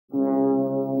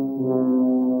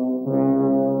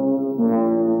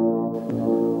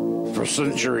For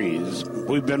centuries,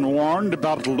 we've been warned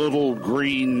about little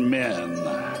green men.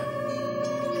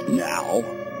 Now,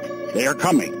 they are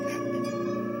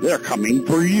coming. They're coming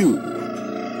for you.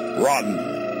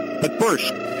 Run. But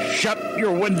first, Shut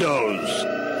your windows.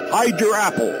 hide your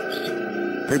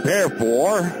apples. Prepare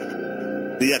for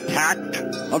the attack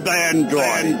of the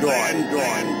android.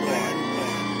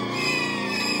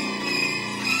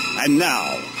 And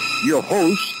now, your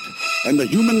host and the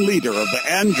human leader of the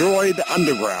Android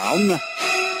Underground,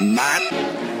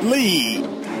 Matt Lee.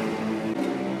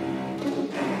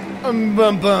 Bum,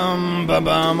 bum, bum,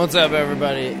 bum. What's up,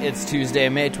 everybody? It's Tuesday,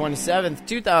 May 27th,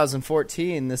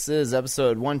 2014. This is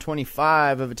episode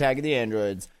 125 of Attack of the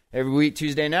Androids. Every week,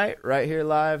 Tuesday night, right here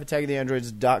live,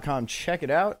 attackoftheandroids.com. Check it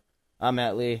out. I'm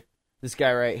Matt Lee. This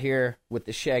guy right here with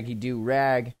the shaggy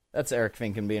do-rag, that's Eric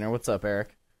Finkenbeiner. What's up,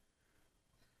 Eric?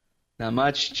 Not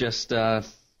much, just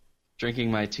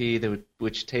drinking my tea,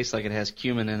 which tastes like it has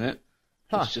cumin in it,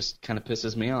 which just kind of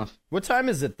pisses me off. What time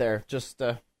is it there?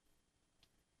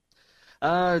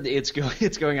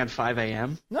 It's going on 5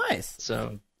 a.m. Nice.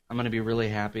 So I'm going to be really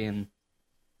happy, and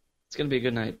it's going to be a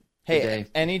good night. Hey,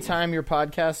 anytime you're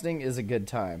podcasting is a good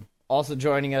time. Also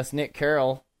joining us, Nick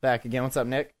Carroll, back again. What's up,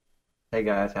 Nick? Hey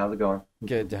guys, how's it going?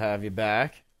 Good to have you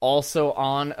back. Also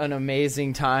on an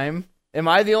amazing time. Am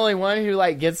I the only one who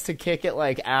gets to kick it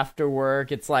after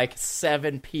work? It's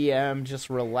 7 p.m. just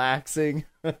relaxing.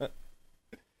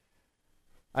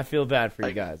 I feel bad for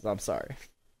you guys. I'm sorry.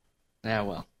 Yeah,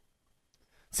 well.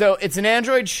 So it's an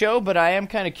Android show, but I am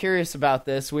kind of curious about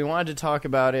this. We wanted to talk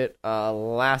about it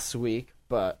last week,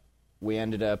 but we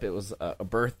ended up, it was a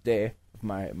birthday of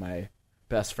my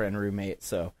best friend roommate,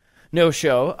 so no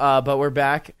show, but we're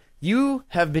back. You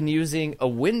have been using a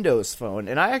Windows phone,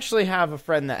 and I actually have a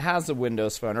friend that has a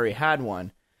Windows phone, or he had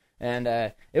one, and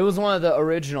it was one of the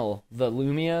original, the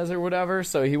Lumias or whatever,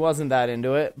 so he wasn't that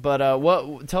into it, but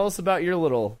tell us about your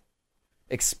little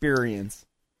experience.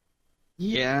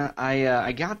 Yeah,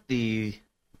 I got the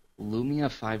Lumia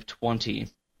 520,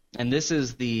 and this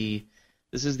is the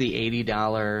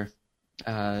 $80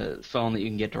 phone that you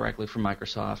can get directly from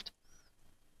Microsoft.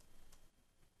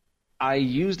 I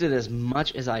used it as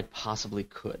much as I possibly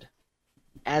could.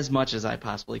 This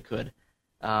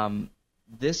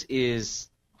is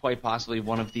quite possibly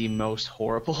one of the most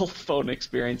horrible phone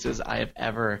experiences I've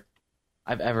ever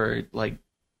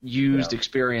used,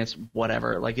 experienced,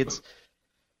 whatever. It's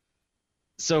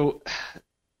so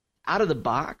out of the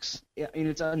box. I mean,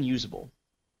 it's unusable.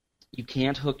 You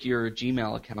can't hook your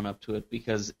Gmail account up to it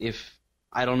because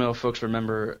I don't know if folks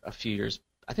remember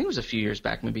I think it was a few years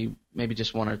back, maybe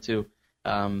just one or two.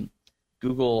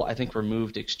 Google, I think,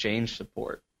 removed Exchange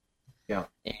support. Yeah.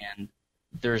 And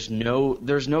there's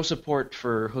no support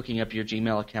for hooking up your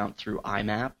Gmail account through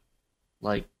IMAP,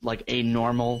 like a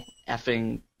normal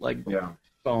effing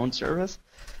phone service.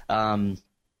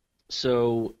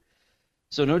 So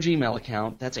no Gmail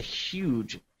account. That's a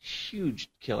huge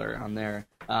killer on there.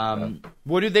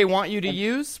 What do they want you to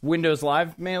use? Windows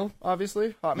Live Mail,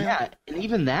 obviously? Hotmail? Yeah, and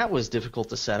even that was difficult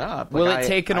to set up. Will it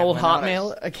take an old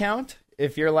Hotmail account?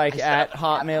 If you're at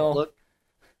Hotmail...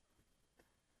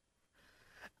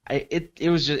 It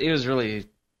was really...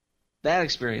 That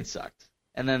experience sucked.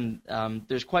 And then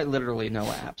there's quite literally no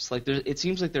apps. It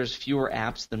seems like there's fewer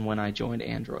apps than when I joined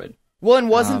Android. Well, and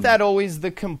wasn't that always the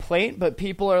complaint? But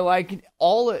people are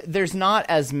there's not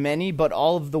as many, but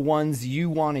all of the ones you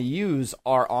want to use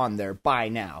are on there by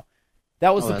now.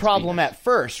 That was the problem at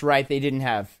first, right? They didn't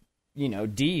have,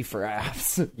 D for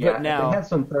apps. Yeah, but now they had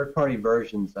some third-party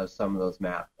versions of some of those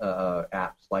apps.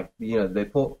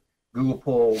 Google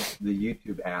pulled the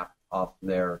YouTube app off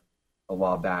there a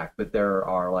while back, but there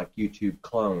are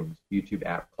YouTube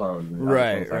app clones, and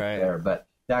right. there. But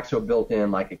the actual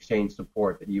built-in Exchange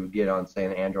support that you would get on, say,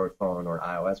 an Android phone or an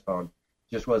iOS phone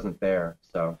just wasn't there.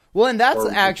 So well, and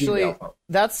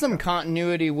that's some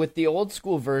continuity with the old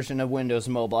school version of Windows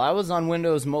Mobile. I was on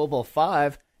Windows Mobile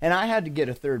 5, and I had to get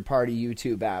a third-party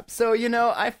YouTube app. So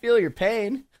I feel your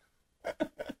pain.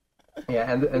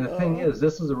 Yeah, and the thing is,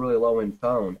 this is a really low-end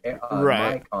phone.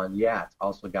 Right. Mike on Yats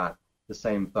also got the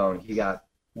same phone. He got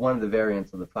one of the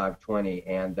variants of the 520,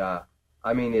 and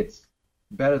it's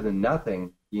better than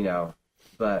nothing,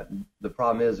 but the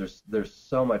problem is there's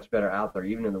so much better out there,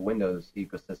 even in the Windows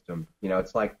ecosystem.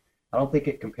 It's I don't think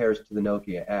it compares to the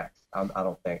Nokia X. I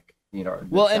don't think,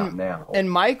 now.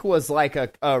 And Mike was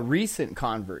a recent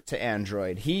convert to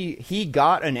Android. He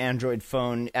got an Android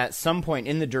phone at some point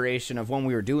in the duration of when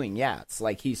we were doing Yats.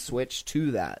 He switched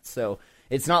to that. So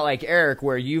it's not like Eric,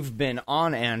 where you've been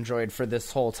on Android for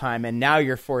this whole time and now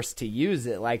you're forced to use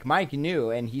it. Mike knew,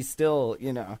 and he still,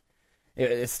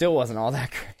 it still wasn't all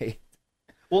that great.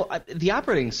 Well, the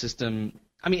operating system.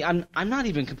 I mean, I'm not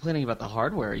even complaining about the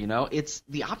hardware. It's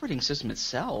the operating system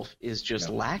itself is just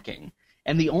lacking,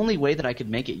 and the only way that I could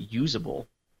make it usable,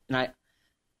 and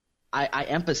I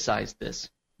emphasize this,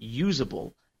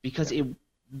 usable, because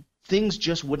things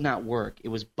just would not work. It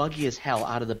was buggy as hell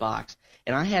out of the box,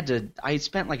 and I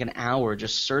spent like an hour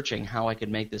just searching how I could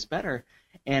make this better,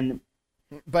 and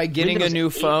by getting Windows a new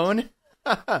 8 phone.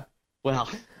 Well,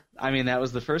 I mean, that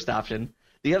was the first option.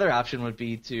 The other option would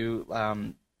be to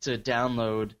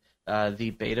download the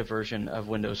beta version of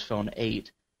Windows Phone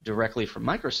 8 directly from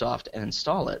Microsoft and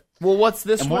install it. Well, what's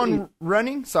this And one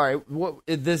running? Sorry, what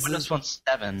this Windows is Phone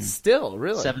 7, still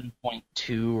really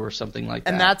 7.2 or something like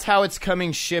that. and that's how it's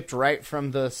coming shipped right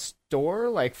from the store,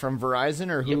 like from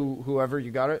Verizon or whoever you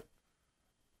got it.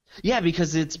 Yeah,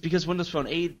 because Windows Phone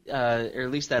 8, or at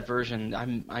least that version,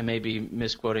 I may be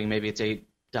misquoting, maybe it's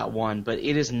 8.1, but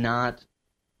it is not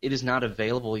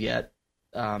available yet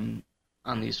on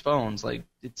these phones. Like,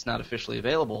 it's not officially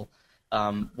available.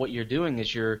 What you're doing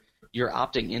is you're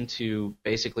opting into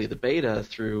basically the beta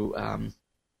through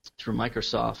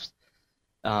Microsoft.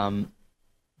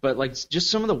 But like just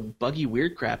some of the buggy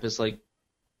weird crap is like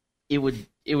it would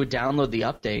download the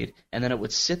update and then it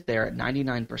would sit there at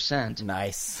 99%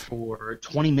 Nice. for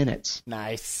 20 minutes.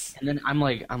 Nice. And then I'm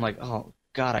like, oh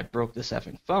God, I broke this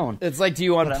effing phone. It's like, do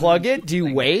you unplug it? Do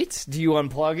you wait? Do you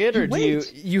unplug it, or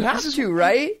you have to,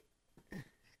 right?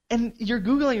 And you're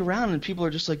Googling around and people are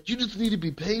just like, you just need to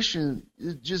be patient.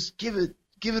 Just give it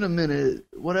a minute,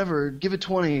 whatever, give it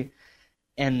 20.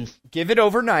 And Give it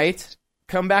overnight.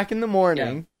 Come back in the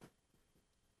morning.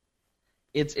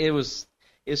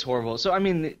 it's horrible. So I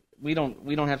mean, we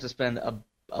don't have to spend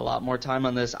a lot more time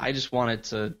on this. I just wanted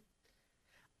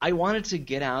to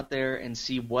get out there and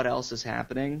see what else is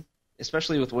happening,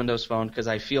 especially with Windows Phone, because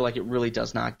I feel like it really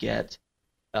does not get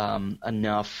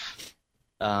enough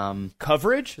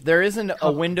Coverage? There isn't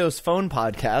a Windows Phone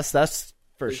podcast, that's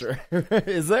for sure.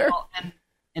 Is there? Well,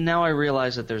 and now I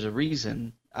realize that there's a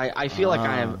reason. I feel like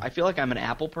I'm an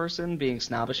Apple person being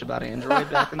snobbish about Android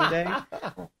back in the day.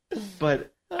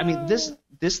 But I mean,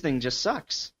 this thing just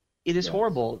sucks. It is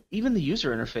horrible. Even the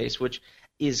user interface, which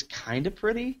is kind of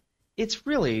pretty, it's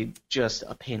really just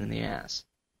a pain in the ass.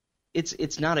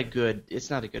 It's not a good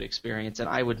experience, and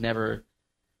I would never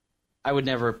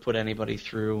put anybody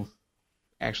through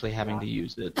actually having to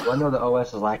use it. Well, I know the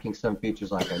OS is lacking some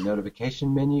features like a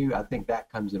notification menu. I think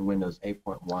that comes in Windows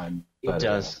 8.1. It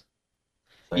does.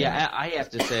 I have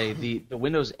to say the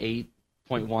Windows 8.1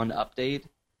 update,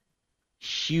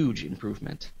 huge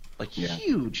improvement. Like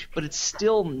huge, but it's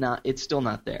still not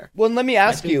there. Well, let me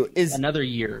ask you, is another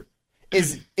year.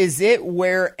 Is it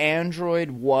where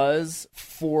Android was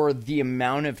for the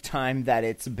amount of time that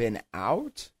it's been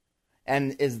out?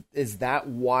 And is that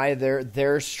why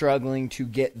they're struggling to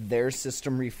get their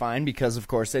system refined? Because of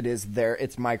course it's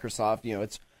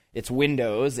Microsoft, it's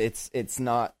Windows, it's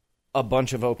not a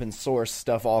bunch of open source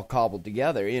stuff all cobbled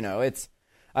together.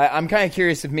 I'm kind of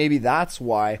curious if maybe that's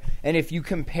why. And if you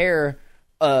compare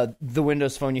the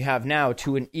Windows Phone you have now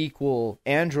to an equal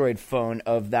Android phone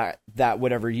of that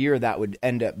whatever year that would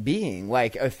end up being,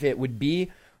 like if it would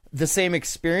be the same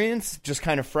experience, just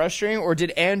kind of frustrating, or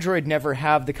did Android never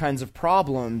have the kinds of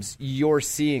problems you're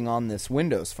seeing on this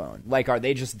Windows Phone? Like, are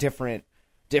they just different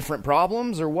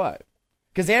problems, or what?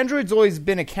 Because Android's always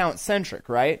been account-centric,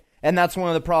 right? And that's one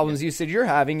of the problems you said you're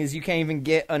having, is you can't even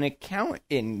get an account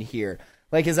in here.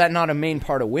 Like, is that not a main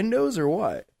part of Windows, or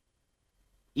what?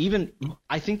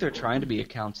 I think they're trying to be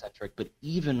account-centric, but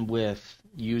even with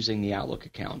using the Outlook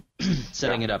account,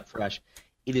 setting it up fresh,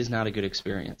 it is not a good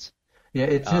experience. Yeah,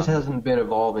 it just hasn't been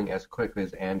evolving as quickly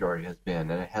as Android has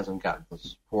been, and it hasn't gotten the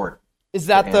support. Is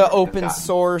that the open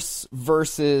source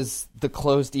versus the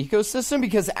closed ecosystem?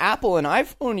 Because Apple and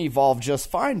iPhone evolved just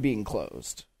fine being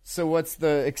closed. So what's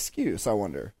the excuse, I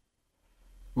wonder?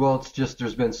 Well, it's just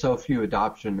there's been so few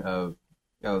adoption of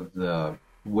the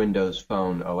Windows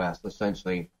Phone OS,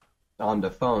 essentially, on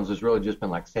the phones. There's really just been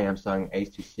like Samsung,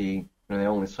 HTC, and they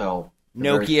only sell a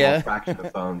very small fraction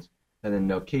of phones, and then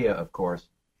Nokia, of course.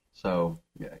 So,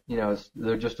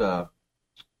 there's just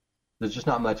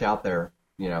not much out there.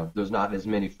 There's not as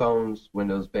many phones,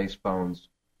 Windows-based phones.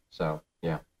 So,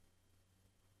 yeah.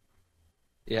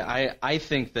 Yeah, I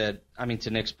think that, to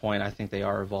Nick's point, I think they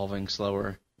are evolving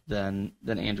slower than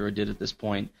Android did at this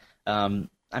point. Trying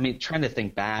to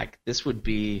think back, this would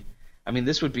be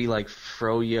like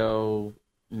Froyo,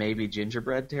 maybe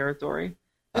Gingerbread territory.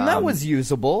 And that was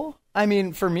usable.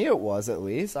 For me it was, at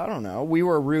least. I don't know. We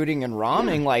were rooting and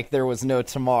ROMing like there was no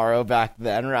tomorrow back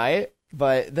then, right?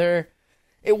 But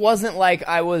it wasn't like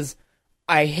I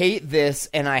I hate this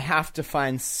and I have to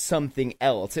find something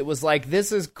else. It was like,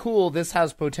 this is cool, this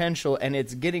has potential, and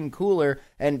it's getting cooler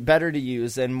and better to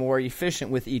use and more efficient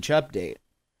with each update.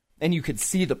 And you could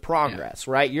see the progress,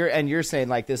 right? You're saying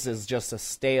like this is just a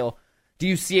stale. Do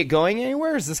you see it going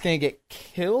anywhere? Is this going to get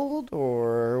killed,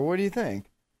 or what do you think?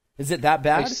 Is it that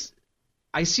bad?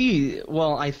 I see.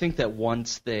 Well, I think that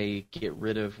once they get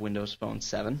rid of Windows Phone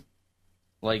 7,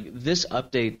 like this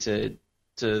update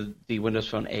to the Windows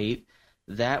Phone 8,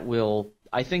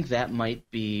 I think that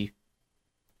might be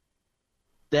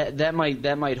that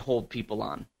might hold people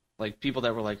on. Like people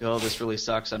that were like, "Oh, this really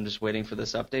sucks. I'm just waiting for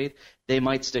this update." They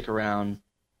might stick around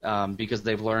because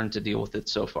they've learned to deal with it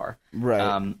so far.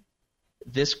 Right.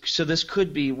 This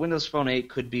could be Windows Phone 8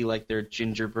 could be like their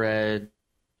gingerbread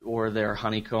or their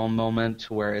honeycomb moment,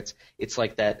 where it's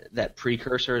like that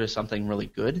precursor to something really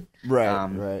good. Right.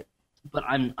 Right. But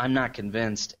I'm not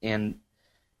convinced, and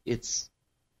it's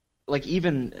like,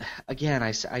 even again,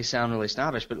 I sound really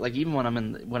snobbish, but like even when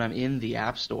I'm in the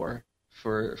App Store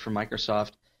for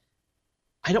Microsoft,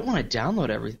 I don't want to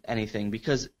download anything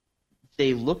because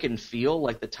they look and feel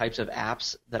like the types of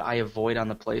apps that I avoid on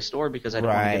the Play Store because I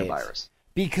don't want to get a virus.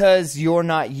 Because you're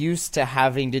not used to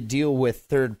having to deal with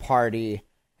third-party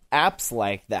apps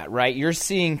like that, right? You're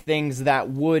seeing things that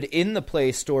would in the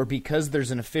Play Store because there's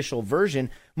an official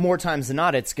version. More times than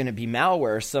not, it's going to be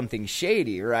malware or something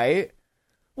shady, right?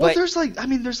 Well, But- there's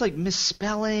like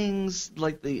misspellings,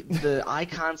 like the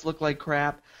icons look like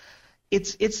crap.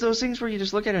 It's those things where you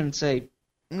just look at it and say,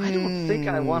 I don't think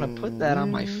I want to put that on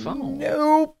my phone.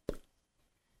 Nope.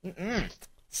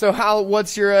 So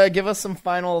what's your, give us some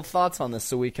final thoughts on this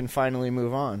so we can finally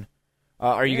move on.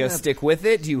 Are you going to stick with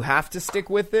it? Do you have to stick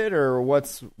with it, or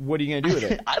what are you going to do with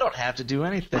it? I don't have to do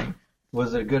anything.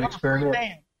 Was it a good experiment?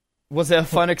 Was it a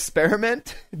fun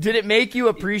experiment? Did it make you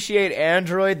appreciate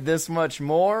Android this much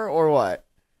more, or what?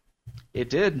 It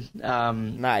did.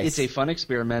 Nice. It's a fun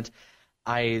experiment.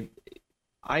 I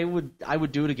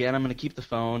would do it again. I'm going to keep the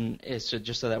phone. It's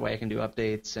just so that way I can do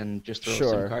updates and just throw a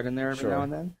SIM card in there every now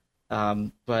and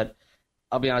then. But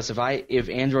I'll be honest, if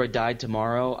Android died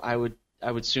tomorrow, I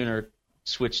would sooner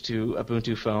switch to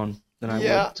Ubuntu phone than I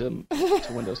would to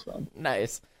Windows Phone.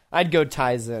 Nice. I'd go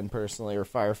Tizen personally, or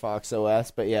Firefox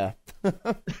OS, but yeah.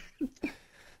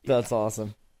 That's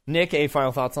awesome. Nick, any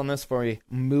final thoughts on this before we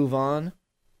move on?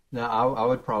 No, I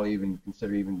would probably even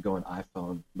consider going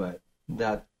iPhone, but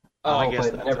that I guess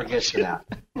it never gets to that.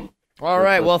 All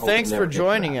right, well, Let's hope thanks it for never gets to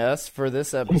joining that. us for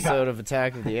this episode of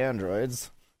Attack of the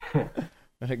Androids. I'm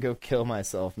going to go kill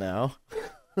myself now.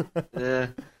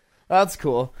 That's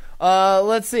cool.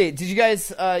 Let's see. Did you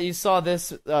guys, you saw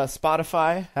this,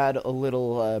 Spotify had a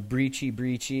little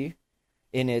breachy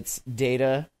in its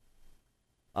data,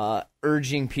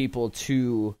 urging people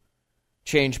to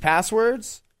change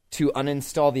passwords, to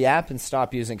uninstall the app and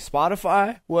stop using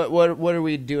Spotify. What are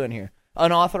we doing here?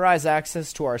 Unauthorized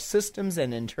access to our systems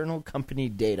and internal company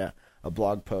data, a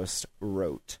blog post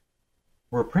wrote.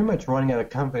 We're pretty much running out of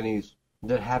companies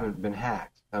that haven't been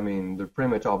hacked. I mean, they're pretty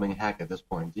much all being hacked at this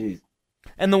point. Jeez.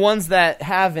 And the ones that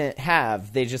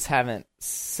they just haven't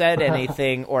said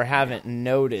anything or haven't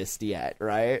noticed yet,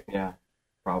 right? Yeah,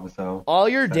 probably so. All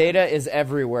your data is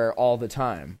everywhere all the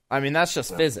time. I mean, that's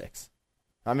just physics.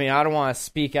 I mean, I don't want to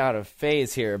speak out of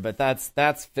phase here, but that's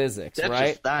physics, That's right?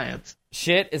 just science.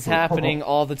 Shit is happening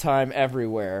all the time,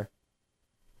 everywhere,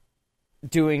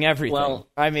 doing everything. Well,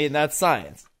 I mean, that's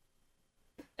science.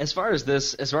 As far as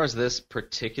this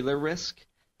particular risk,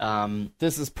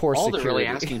 This is poor all security. they're really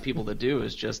asking people to do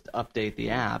is just update the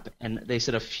app, and they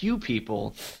said a few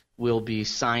people will be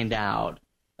signed out,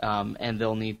 and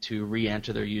they'll need to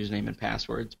re-enter their username and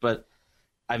passwords. But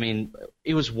I mean,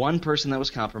 it was one person that was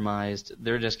compromised.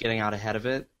 They're just getting out ahead of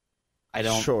it. I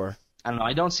don't know.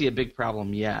 I don't see a big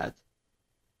problem yet.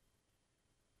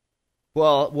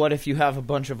 Well, what if you have a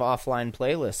bunch of offline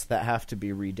playlists that have to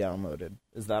be re-downloaded?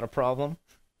 Is that a problem?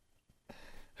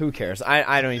 Who cares?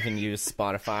 I don't even use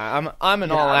Spotify. I'm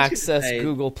an all-access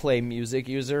Google Play Music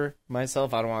user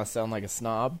myself. I don't want to sound like a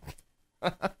snob.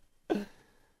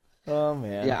 Oh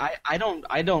man. Yeah, I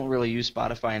don't really use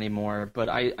Spotify anymore, but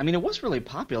I mean it was really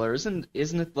popular. Isn't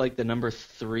it like the number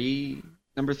three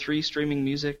streaming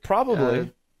music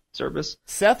Probably. service?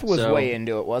 Seth was way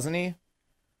into it, wasn't he?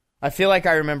 I feel like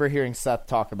I remember hearing Seth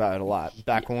talk about it a lot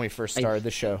back when we first started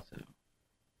the show.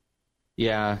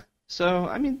 Yeah. So,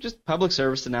 I mean, just public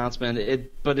service announcement.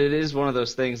 But it is one of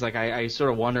those things, like, I sort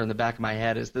of wonder in the back of my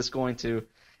head, is this going to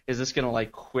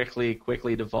like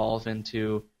quickly devolve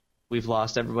into we've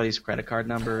lost everybody's credit card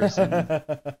numbers and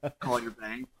call your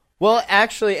bank? Well,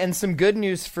 actually, and some good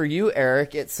news for you,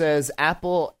 Eric. It says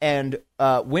Apple and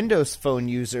Windows Phone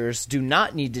users do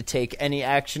not need to take any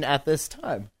action at this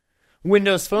time.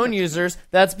 Windows Phone users,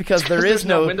 that's because there is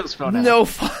no Windows Phone app. no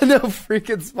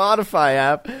freaking Spotify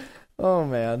app. Oh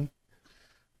man.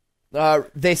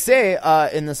 They say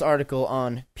in this article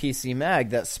on PC Mag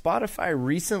that Spotify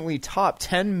recently topped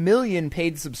 10 million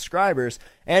paid subscribers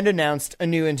and announced a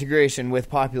new integration with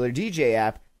popular DJ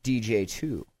app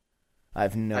DJ2.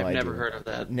 I've never heard of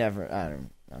that. Never. I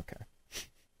don't.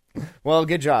 Okay. Well,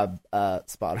 good job,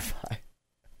 Spotify.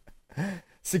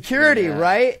 Security,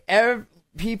 right? I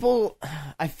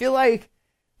feel like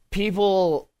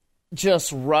people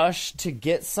just rush to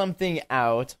get something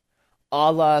out, a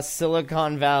la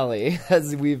Silicon Valley,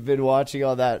 as we've been watching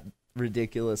all that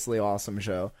ridiculously awesome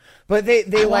show. But they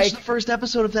I like watched the first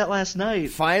episode of that last night.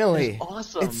 Finally, it's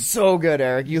awesome. It's so good,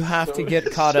 Eric. You have to get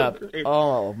caught up. Great.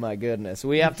 Oh my goodness,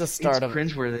 we have to start. It's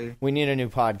cringeworthy. We need a new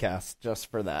podcast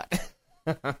just for that.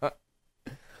 But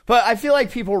I feel like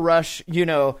people rush.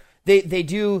 They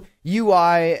do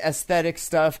UI aesthetic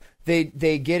stuff. They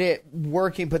get it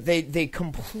working, but they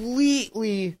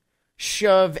completely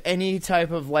shove any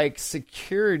type of like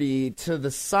security to the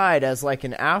side as like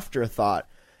an afterthought.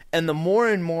 And the more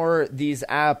and more these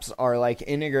apps are like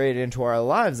integrated into our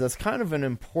lives, that's kind of an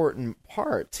important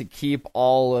part to keep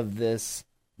all of this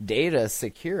data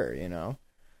secure,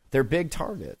 They're big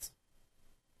targets.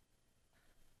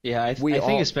 Yeah, I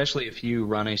think especially if you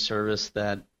run a service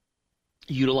that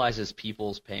utilizes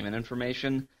people's payment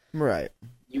information, right?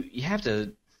 You have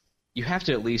to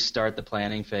at least start the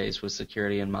planning phase with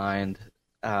security in mind,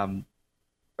 or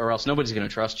else nobody's going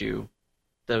to trust you.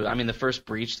 The first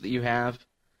breach that you have,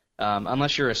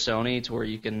 unless you're a Sony, to where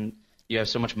you have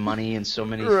so much money and so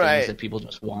many things that people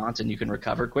just want, and you can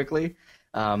recover quickly,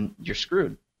 you're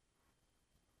screwed.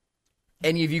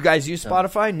 Any of you guys use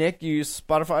Spotify? Nick, you use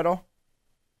Spotify at all?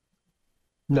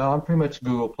 No, I'm pretty much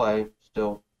Google Play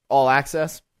still. All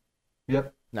access?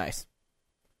 Yep. Nice.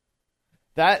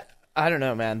 That, I don't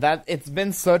know, man. It's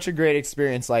been such a great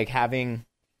experience, like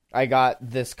I got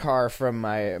this car from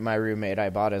my roommate. I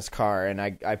bought his car, and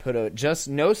I put just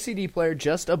no CD player,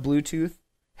 just a Bluetooth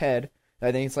head.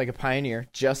 I think it's like a Pioneer,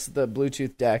 just the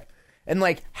Bluetooth deck. And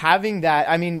like having that,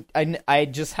 I mean, I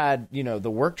just had,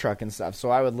 the work truck and stuff, so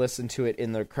I would listen to it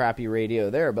in the crappy radio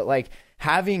there. But like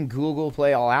having Google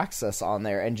Play All Access on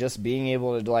there and just being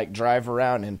able to like drive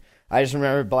around, and I just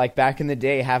remember like back in the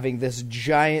day having this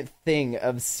giant thing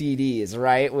of CDs,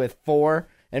 right, with 4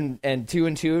 and 2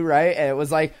 and 2, right, and it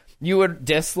was like you would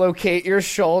dislocate your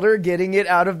shoulder getting it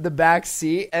out of the back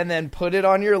seat and then put it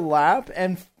on your lap,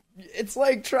 and it's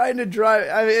like trying to drive.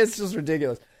 I mean, it's just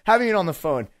ridiculous. Having it on the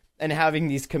phone and having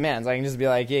these commands, I can just be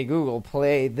like, hey, Google,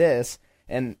 play this,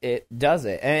 and it does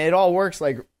it. And it all works,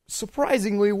 like,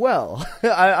 surprisingly well.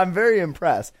 I'm very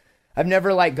impressed. I've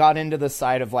never, like, got into the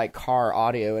side of, like, car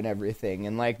audio and everything.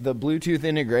 And, like, the Bluetooth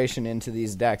integration into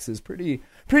these decks is pretty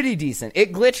decent.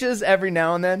 It glitches every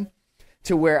now and then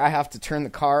to where I have to turn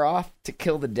the car off to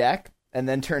kill the deck and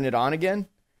then turn it on again.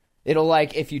 It'll,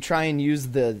 like, if you try and use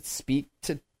the speak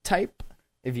to type,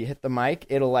 if you hit the mic,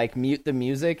 it'll like mute the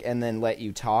music and then let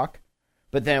you talk,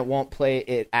 but then it won't play.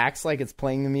 It acts like it's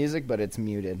playing the music, but it's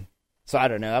muted. So I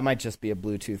don't know. That might just be a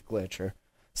Bluetooth glitch or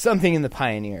something in the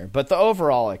Pioneer, but the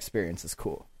overall experience is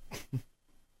cool.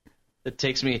 It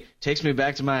takes me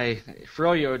back to my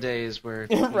Froyo days where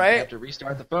you right? have to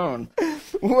restart the phone.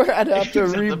 Where I'd have to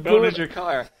reboot. The phone is your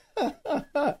car.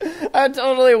 I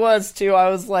totally was too. I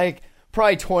was like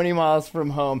probably 20 miles from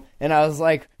home, and I was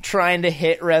like trying to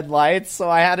hit red lights, so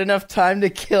I had enough time to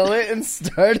kill it and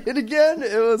start it again.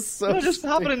 It was so just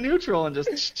hop it in neutral and just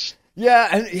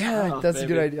that's baby. a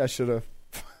good idea. I should have.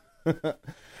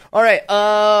 All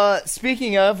right,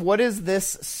 speaking of, what is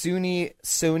this Sony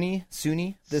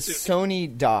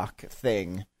dock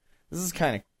thing? This is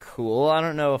kind of cool. I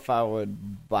don't know if I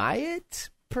would buy it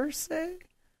per se.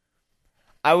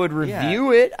 I would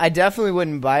review it. I definitely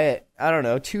wouldn't buy it. I don't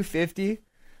know, $250.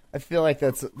 I feel like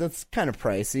that's kind of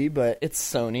pricey, but it's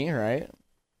Sony, right?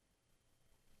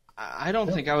 I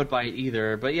don't think I would buy it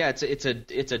either. But yeah, it's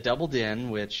a double din,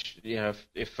 which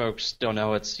if folks don't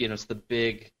know, it's the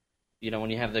big, when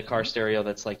you have the car stereo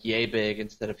that's like yay big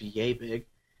instead of yay big,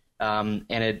 and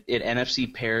it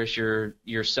NFC pairs your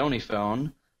Sony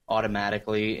phone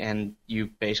automatically, and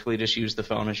you basically just use the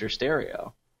phone as your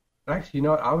stereo. Actually, you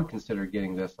know what? I would consider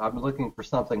getting this. I'm looking for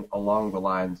something along the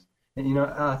lines, and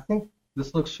I think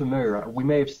this looks familiar. We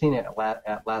may have seen it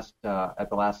at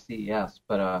the last CES,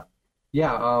 but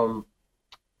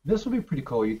this would be pretty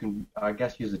cool. You can, I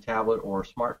guess, use a tablet or a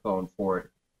smartphone for it,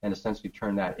 and essentially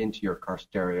turn that into your car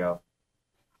stereo.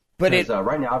 But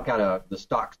right now I've got the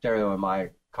stock stereo in my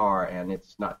car, and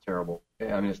it's not terrible.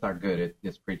 I mean, it's not good.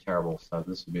 It's pretty terrible. So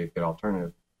this would be a good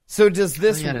alternative. So does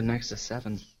this I got a Nexus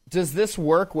 7. Does this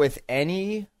work with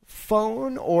any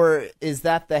phone, or is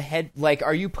that the head? Like,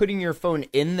 are you putting your phone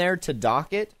in there to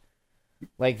dock it?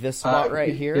 Like this spot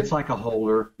right here? It's like a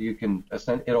holder. You can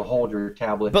it'll hold your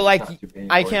tablet. But like,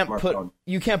 I can't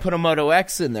you can't put a Moto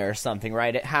X in there or something,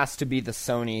 right? It has to be the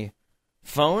Sony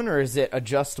phone, or is it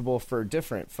adjustable for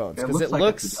different phones? Because it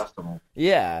looks it's adjustable.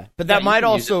 Yeah, but that might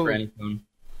also. Use it for any phone.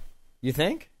 You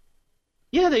think?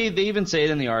 Yeah, they even say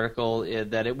it in the article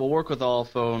that it will work with all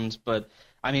phones, but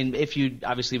I mean, if we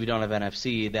don't have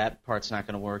NFC, that part's not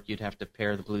going to work. You'd have to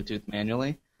pair the Bluetooth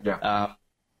manually. Yeah.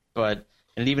 But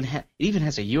it even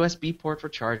has a USB port for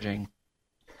charging.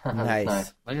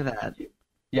 Nice. Look at that.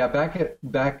 Yeah, back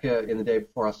in the day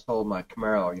before I sold my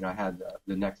Camaro, I had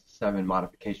the Nexus 7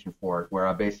 modification for it, where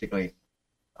I basically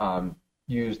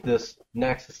used this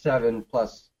Nexus 7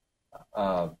 plus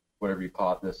whatever you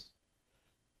call it, this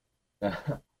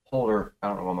holder. I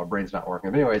don't know why my brain's not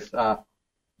working. But anyways,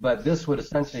 but this would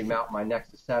essentially mount my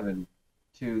Nexus 7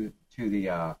 to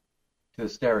the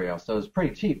stereo. So it's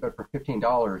pretty cheap, but for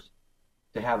 $15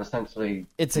 to have essentially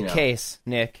it's a case,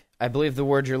 Nick. I believe the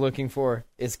word you're looking for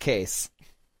is case.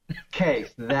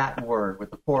 Case, that word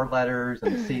with the 4 letters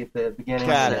and the C at the beginning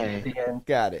Got and it. the end.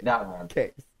 Got it. That one.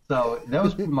 Case. So that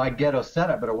was my ghetto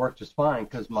setup, but it worked just fine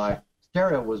because my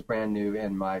stereo was brand new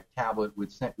and my tablet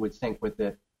would sync with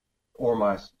it, or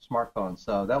my smartphone.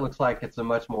 So that looks like it's a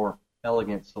much more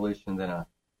elegant solution than a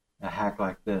hack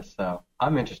like this. So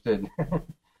I'm interested.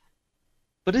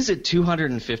 But is it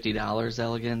 $250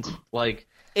 elegant? Like,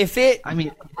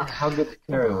 how good the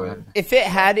stereo is. If it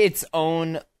had its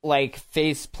own like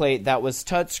faceplate that was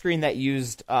touchscreen that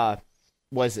used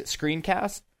was it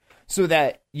screencast, so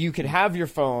that you could have your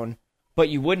phone but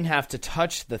you wouldn't have to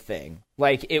touch the thing.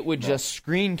 Like, it would just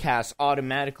screencast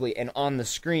automatically, and on the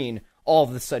screen all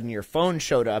of a sudden your phone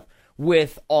showed up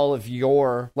with all of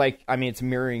your, it's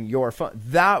mirroring your phone.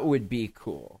 That would be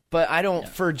cool. But I don't,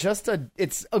 for just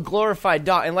it's a glorified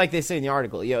dock. And like they say in the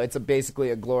article, it's basically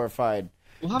a glorified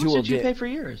well, how dual much did you deck. pay for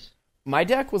yours? My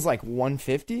deck was like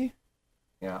 $150.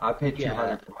 Yeah, I paid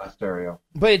 $200 for my stereo.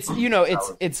 But it's,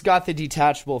 it's got the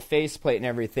detachable faceplate and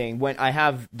everything. When I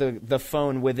have the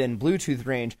phone within Bluetooth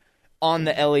range, on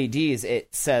the LEDs, it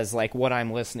says, like, what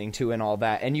I'm listening to and all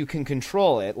that. And you can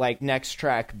control it, like, next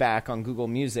track back on Google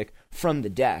Music from the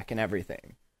deck and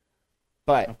everything.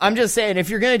 But I'm just saying,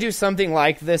 if you're going to do something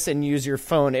like this and use your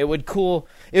phone, it would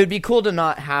be cool to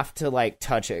not have to, like,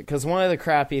 touch it. Because one of the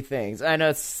crappy things, I know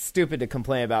it's stupid to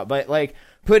complain about, but, like,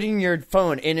 putting your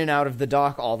phone in and out of the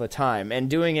dock all the time and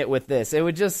doing it with this,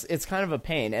 it's kind of a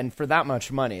pain. And for that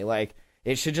much money, like,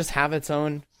 it should just have its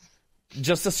own...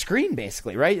 just a screen,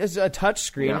 basically, right? It's a touch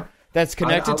screen that's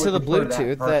connected to the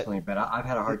Bluetooth. But I've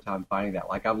had a hard time finding that.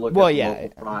 Like, I've looked at local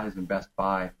Fry's and Best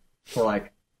Buy for,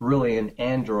 like, really an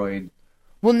Android.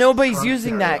 Well, nobody's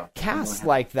using that cast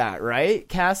like that, right?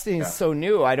 Casting is so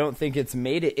new. I don't think it's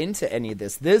made it into any of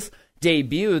this. This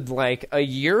debuted, like, a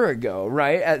year ago,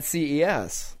 right, at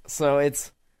CES. So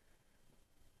it's...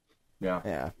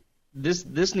 Yeah.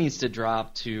 This needs to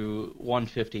drop to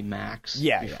 150 max.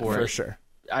 Yeah, for sure.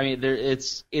 I mean,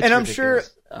 it's and ridiculous. I'm sure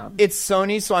it's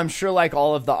Sony, so I'm sure like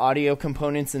all of the audio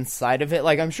components inside of it,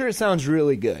 like I'm sure it sounds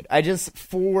really good. I just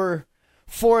for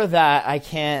that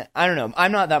I don't know.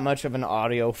 I'm not that much of an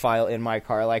audiophile in my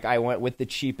car. Like I went with the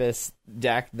cheapest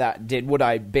deck that did what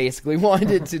I basically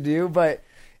wanted it to do, but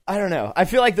I don't know. I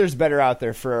feel like there's better out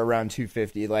there for around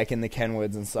 $250, like in the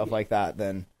Kenwoods and stuff like that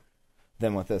than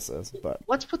what this is. But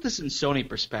let's put this in Sony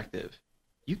perspective.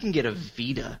 You can get a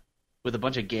Vita with a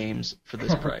bunch of games for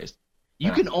this price.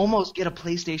 You can almost get a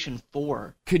PlayStation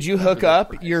 4. Could you hook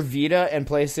up your Vita and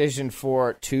PlayStation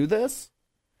 4 to this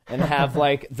and have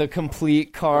like the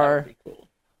complete car? That'd be cool.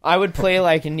 I would play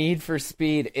like Need for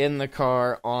Speed in the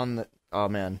car on the... Oh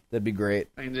man, that'd be great.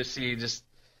 I can just see you just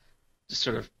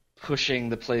sort of pushing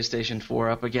the PlayStation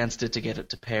 4 up against it to get it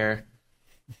to pair.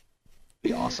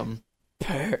 Be awesome.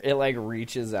 It like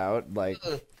reaches out like...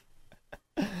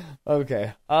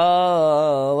 Okay.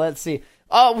 Oh, let's see.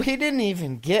 Oh, we didn't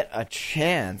even get a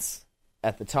chance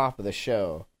at the top of the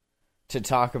show to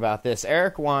talk about this.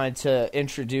 Eric wanted to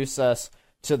introduce us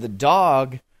to the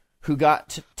dog who got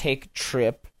to take a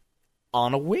trip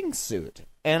on a wingsuit.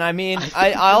 And I mean,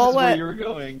 I'll let... where you were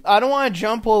going. I don't want to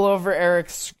jump all over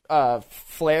Eric's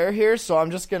flair here, so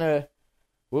I'm just going to...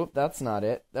 Whoop, that's not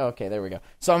it. Okay, there we go.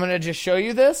 So I'm going to just show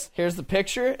you this. Here's the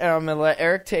picture, and I'm going to let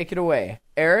Eric take it away.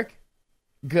 Eric?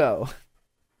 Go.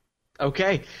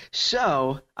 Okay,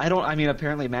 so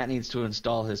apparently Matt needs to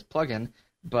install his plugin,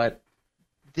 but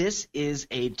This is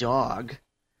a dog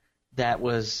that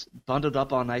was bundled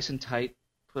up all nice and tight,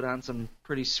 put on some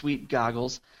pretty sweet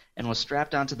goggles, and was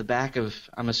strapped onto the back of,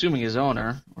 I'm assuming, his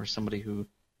owner or somebody who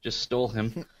just stole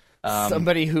him.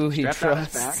 Somebody who he strapped on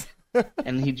his trusts. back,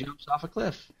 and he jumps off a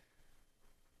cliff.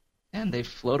 And they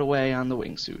float away on the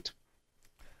wingsuit.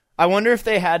 I wonder if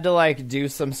they had to like do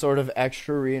some sort of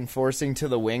extra reinforcing to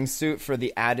the wingsuit for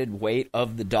the added weight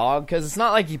of the dog, because it's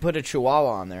not like you put a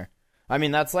Chihuahua on there. I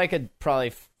mean, that's like a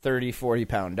probably 30,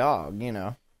 40-pound dog, you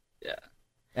know. Yeah.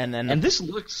 And this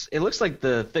looks like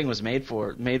the thing was made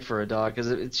for a dog, because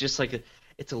it's just like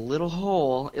it's a little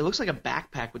hole. It looks like a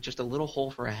backpack with just a little hole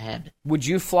for a head. would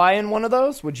you fly in one of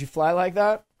those? Would you fly like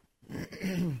that?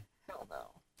 Hell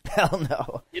no. Hell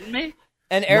no. Kidding me?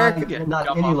 And Eric, Not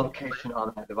jump any off. location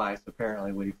on that device,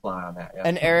 apparently, would he fly on that. Yeah.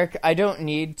 And Eric, I don't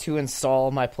need to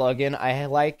install my plugin. I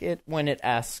like it when it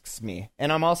asks me.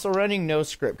 And I'm also running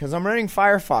NoScript because I'm running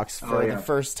Firefox for the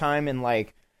first time in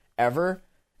like ever.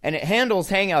 And it handles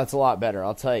Hangouts a lot better,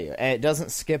 I'll tell you. And it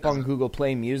doesn't skip on Google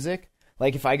Play Music.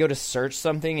 Like if I go to search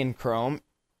something in Chrome,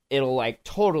 it'll like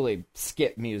totally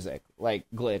skip music, like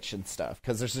glitch and stuff,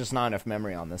 because there's just not enough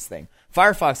memory on this thing.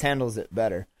 Firefox handles it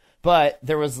better. But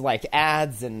there was like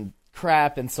ads and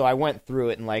crap, and so I went through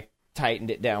it and like tightened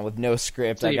it down with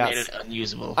NoScript. So you made it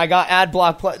unusable. I got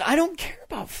AdBlock Plus. I don't care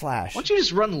about Flash. Why don't you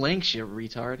just run links, you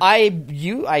retard?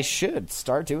 I should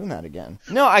start doing that again.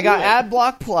 No, I got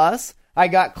AdBlock Plus. I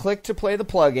got Click to play the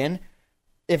plugin.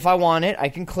 If I want it, I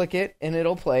can click it and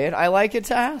it'll play it. I like it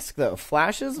to ask though.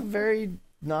 Flash is very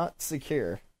not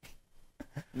secure.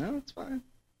 No, it's fine.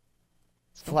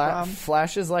 It's no problem.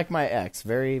 Flash is like my ex,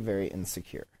 very, very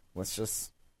insecure. Let's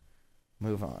just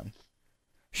move on.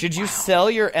 Should you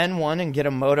sell your N1 and get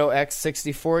a Moto X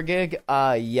 64 gig?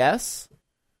 Yes.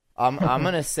 I'm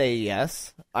gonna say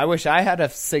yes. I wish I had a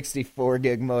 64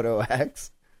 gig Moto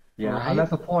X. Yeah, Right. I'm at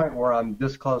the point where I'm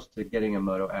this close to getting a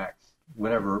Moto X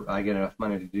whenever I get enough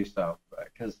money to do so,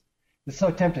 because it's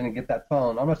so tempting to get that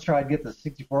phone. I'm not sure I'd get the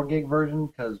 64 gig version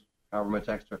because however much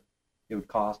extra it would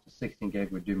cost, a 16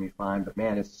 gig would do me fine. But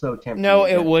man, it's so tempting. No,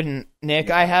 to it get. wouldn't, Nick.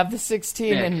 I have the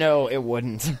 16, Nick. and no, it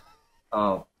wouldn't.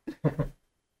 Oh,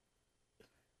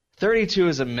 32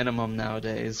 is a minimum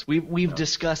nowadays. We've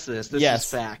discussed this. This Yes.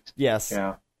 is fact. Yes.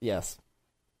 yeah. Yes.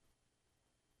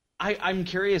 I'm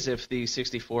curious if the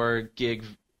 64 gig,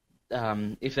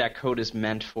 if that code is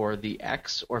meant for the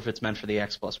X or if it's meant for the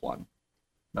X plus one.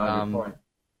 No, good point.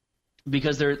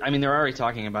 Because they're already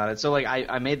talking about it. So like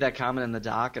I made that comment in the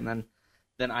doc, and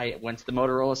then I went to the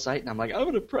Motorola site and I'm like, I'm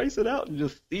gonna price it out and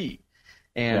just see.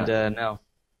 And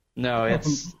no,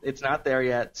 it's not there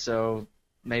yet. So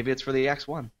maybe it's for the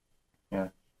X1. Yeah.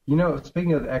 You know,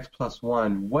 speaking of the X plus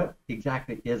one, what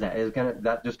exactly is that? Is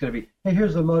that just going to be, hey,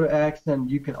 here's a Moto X, and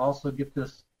you can also get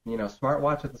this,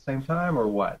 smartwatch at the same time, or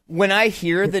what? When I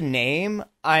hear the name,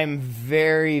 I'm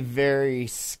very, very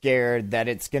scared that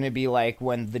it's going to be like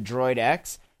when the Droid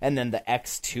X and then the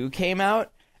X2 came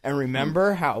out. And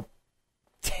remember how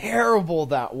terrible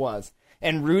that was.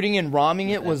 And rooting and ROMing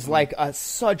it was like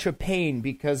such a pain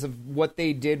because of what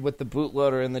they did with the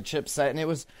bootloader and the chipset, and it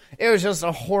was just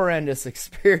a horrendous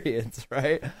experience,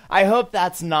 right? I hope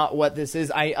that's not what this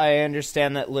is. I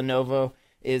understand that Lenovo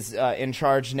is in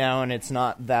charge now, and it's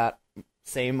not that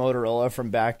same Motorola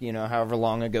from back, however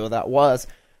long ago that was.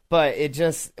 But it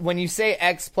just, when you say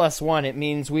X plus one, it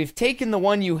means we've taken the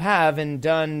one you have and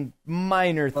done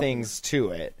minor things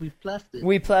to it. We plussed it.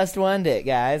 We plus one it,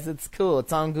 guys. It's cool.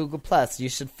 It's on Google Plus. You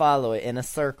should follow it in a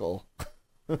circle.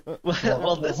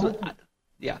 well, that's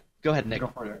yeah. Go ahead, Nick. Go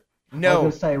for it. I was No.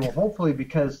 going to say, well, hopefully,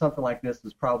 because something like this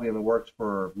is probably in the works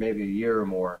for maybe a year or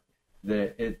more,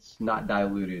 that it's not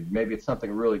diluted. Maybe it's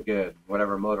something really good.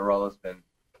 Whatever Motorola's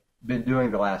been doing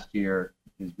the last year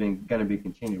is going to be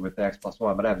continued with the X plus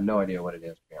one, but I have no idea what it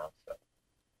is, to be honest. So.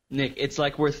 Nick, it's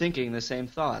like we're thinking the same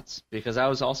thoughts, because I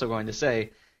was also going to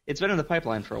say it's been in the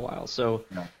pipeline for a while. So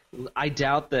Yeah. I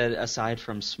doubt that aside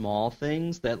from small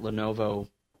things that Lenovo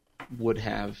would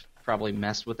have probably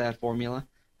messed with that formula.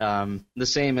 The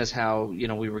same as how,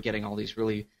 we were getting all these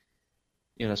really,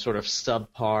 sort of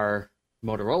subpar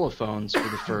Motorola phones for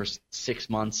the first 6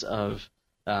 months of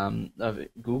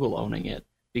Google owning it,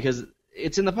 because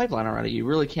it's in the pipeline already. You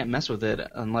really can't mess with it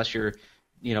unless you're,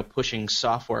 pushing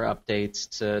software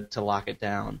updates to lock it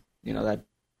down.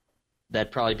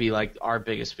 That'd probably be like our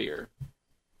biggest fear.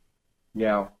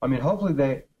 Yeah, I mean, hopefully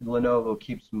Lenovo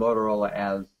keeps Motorola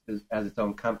as its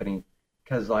own company,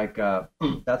 because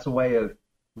that's a way of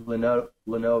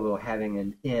Lenovo having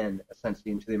an in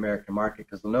essentially into the American market,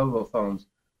 because Lenovo phones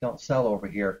don't sell over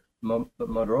here, but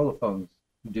Motorola phones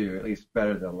do, at least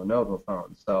better than Lenovo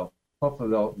phones. So hopefully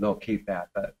they'll keep that.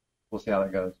 But we'll see how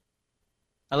that goes.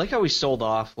 I like how we sold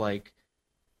off like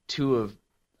two of,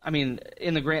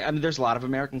 there's a lot of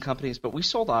American companies, but we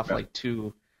sold off like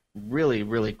two really,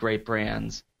 really great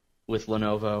brands with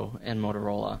Lenovo and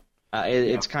Motorola.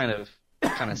 It's kind of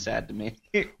sad to me.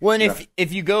 Well, and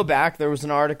if you go back, there was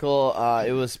an article,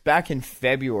 it was back in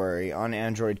February on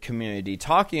Android Community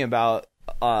talking about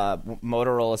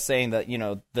Motorola saying that,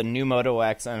 the new Moto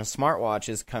X and a smartwatch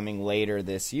is coming later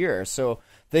this year. So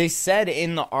they said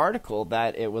in the article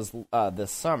that it was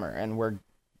this summer, and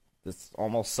it's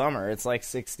almost summer. It's like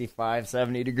 65,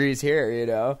 70 degrees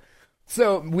here,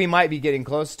 So we might be getting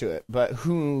close to it, but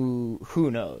who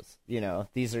knows?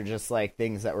 These are just like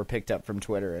things that were picked up from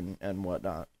Twitter and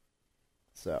whatnot.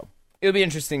 So it'll be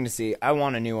interesting to see. I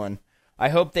want a new one. I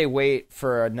hope they wait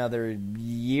for another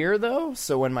year, though,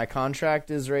 so when my contract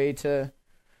is ready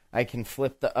I can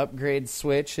flip the upgrade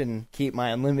switch and keep my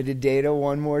unlimited data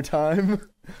one more time.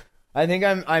 I think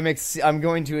I'm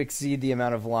going to exceed the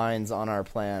amount of lines on our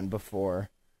plan before.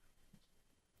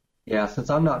 Yeah, since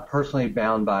I'm not personally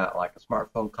bound by like a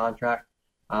smartphone contract,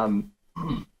 I'm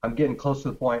getting close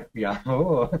to the point. Yeah,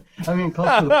 I'm getting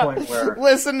close to the point where.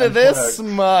 Listen to this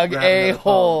smug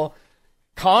a-hole.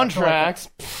 Contracts.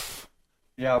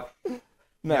 Yeah.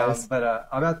 Nice. Yeah, but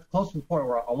I'm close to the point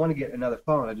where I want to get another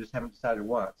phone. I just haven't decided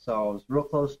what. So I was real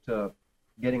close to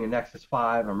getting a Nexus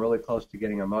 5. I'm really close to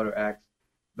getting a Moto X.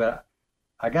 But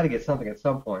I got to get something at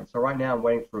some point. So right now I'm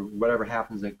waiting for whatever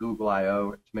happens at Google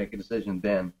I/O to make a decision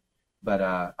then. But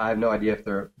I have no idea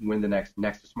when the next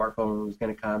Nexus smartphone is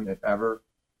going to come, if ever,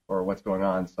 or what's going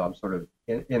on. So I'm sort of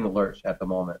in the lurch at the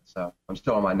moment. So I'm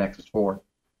still on my Nexus 4.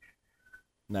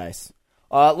 Nice.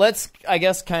 I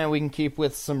guess we can keep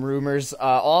with some rumors.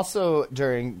 Also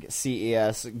during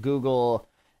CES, Google,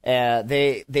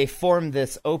 they formed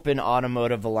this open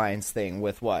automotive alliance thing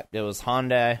with what? It was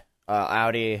Honda,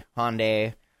 Audi,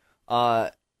 Hyundai.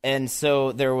 And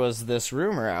so there was this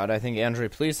rumor out. I think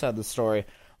Android Police had the story.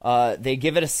 They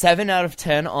give it a 7 out of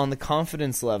 10 on the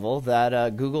confidence level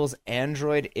that Google's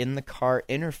Android in the car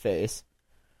interface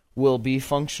will be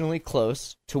functionally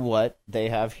close to what they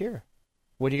have here.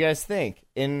 What do you guys think?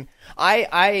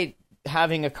 I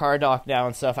having a car dock now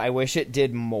and stuff, I wish it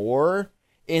did more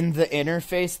in the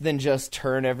interface than just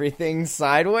turn everything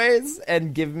sideways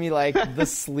and give me like the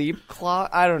sleep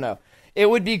clock. I don't know. It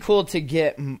would be cool to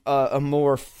get a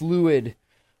more fluid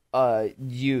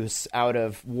use out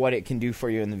of what it can do for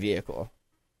you in the vehicle.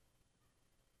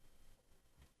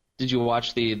 Did you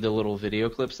watch the little video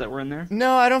clips that were in there?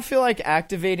 No, I don't feel like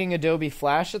activating Adobe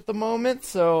Flash at the moment,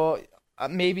 so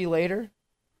maybe later.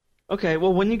 Okay,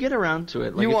 well, when you get around to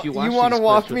it, if you want to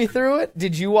walk me through it?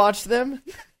 Did you watch them?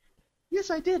 Yes,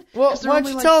 I did. Well, why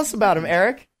don't you tell us about them,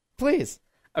 Eric? Please.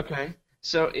 Okay.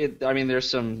 So there's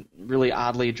some really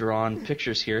oddly drawn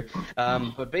pictures here,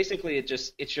 but basically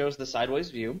it shows the sideways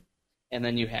view, and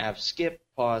then you have skip,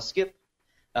 pause, skip,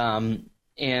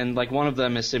 and like one of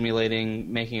them is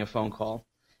simulating making a phone call,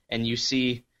 and you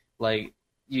see the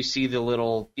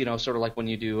little, sort of like when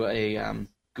you do a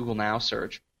Google Now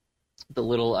search, the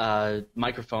little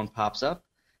microphone pops up,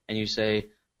 and you say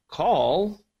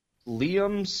call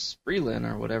Liam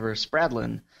Spradlin or whatever,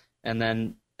 Spradlin, and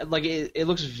then like it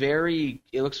looks very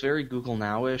Google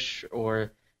Now-ish,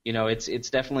 or it's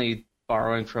definitely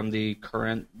borrowing from the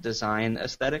current design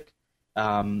aesthetic.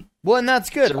 Well, and that's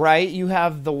good, right? You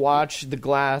have the watch, the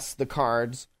glass, the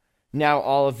cards. Now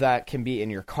all of that can be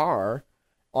in your car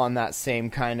on that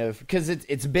same kind of, because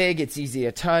it's big, it's easy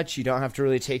to touch. You don't have to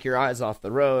really take your eyes off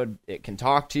the road. It can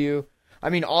talk to you.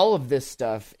 I mean, all of this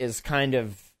stuff is kind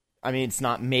of, it's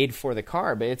not made for the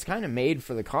car, but it's kind of made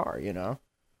for the car,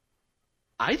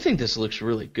 I think this looks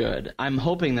really good. I'm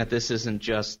hoping that this isn't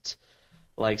just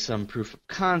like some proof of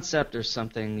concept or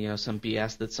something, some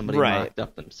BS that somebody mocked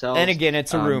up themselves. And again,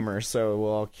 it's a rumor, so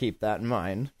we'll keep that in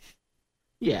mind.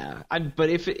 Yeah, but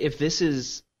if this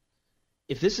is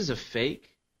a fake,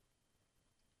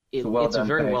 it's a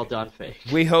very well done fake.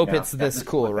 We hope it's this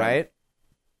cool, right?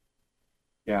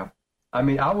 Yeah, I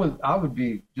would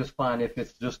be just fine if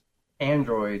it's just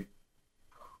Android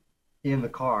in the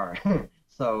car.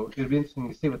 So it'd be interesting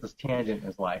to see what this tangent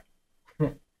is like.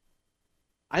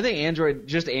 I think Android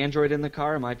in the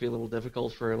car might be a little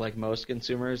difficult for like most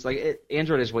consumers.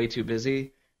 Android is way too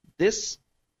busy. This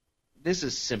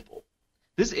is simple.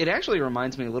 It actually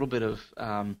reminds me a little bit of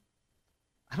I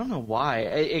don't know why.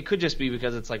 It could just be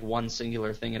because it's like one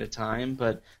singular thing at a time.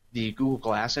 But the Google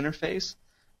Glass interface,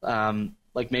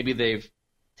 maybe they've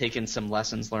taken some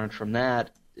lessons learned from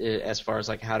that as far as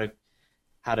like how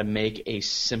to make a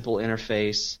simple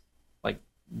interface, like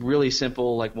really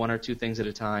simple, like one or two things at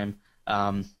a time,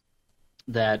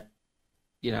 that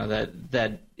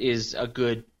that is a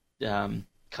good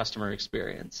customer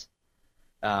experience.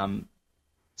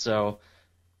 So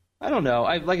I don't know.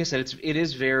 Like I said, it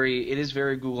is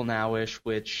very Google Now-ish,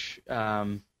 which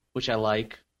I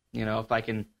like. If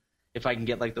I can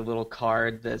get like the little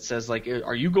card that says like,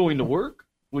 "Are you going to work?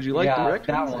 Would you like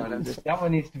directions?" That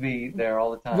one needs to be there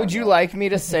all the time. Would you like me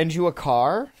to send you a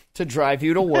car to drive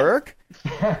you to work?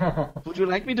 Would you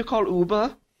like me to call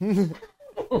Uber?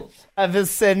 I will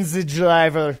send the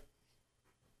driver.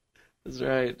 That's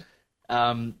right.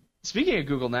 Speaking of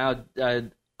Google Now,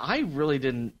 I really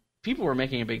didn't. People were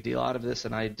making a big deal out of this,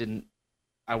 and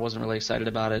I wasn't really excited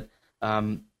about it.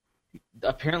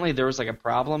 Apparently, there was like a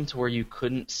problem to where you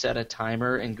couldn't set a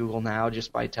timer in Google Now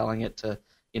just by telling it to,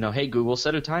 hey Google,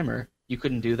 set a timer. You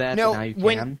couldn't do that. No, but now you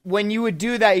can. When you would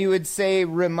do that, you would say,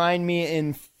 "Remind me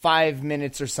in 5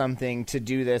 minutes or something to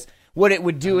do this." What it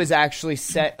would do is actually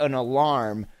set an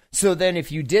alarm. So then,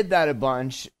 if you did that a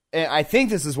bunch. I think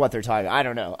this is what they're talking about. I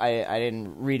don't know. I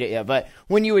didn't read it yet. But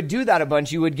when you would do that a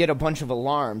bunch, you would get a bunch of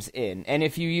alarms in. And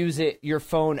if you use your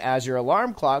phone as your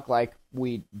alarm clock, like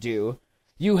we do,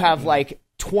 you have like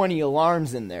 20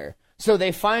 alarms in there. So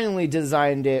they finally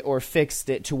designed it or fixed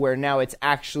it to where now it's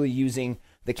actually using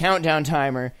the countdown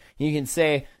timer. You can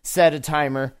say, set a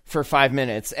timer for 5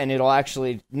 minutes, and it'll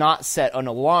actually not set an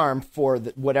alarm for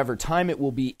whatever time it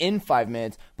will be in 5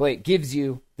 minutes, but it gives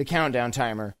you the countdown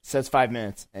timer, sets 5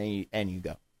 minutes, and you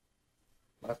go.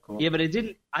 That's cool. Yeah, but it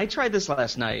didn't. I tried this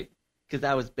last night because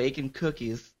I was baking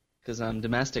cookies because I'm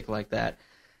domestic like that,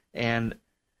 and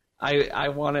I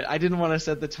didn't want to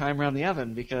set the timer on the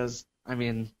oven because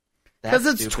because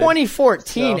it's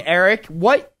 2014, so, Eric.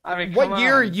 What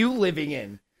year are you living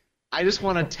in? I just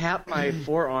want to tap my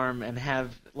forearm and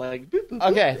have like boop,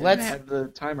 boop, okay, boop, let's have the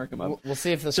timer come up. We'll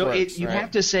see if this works. So you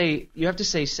have to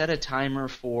say set a timer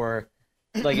for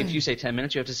like if you say 10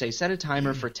 minutes, you have to say set a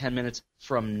timer for 10 minutes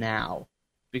from now,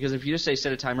 because if you just say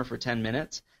set a timer for 10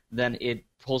 minutes, then it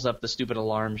pulls up the stupid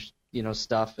alarm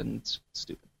stuff and it's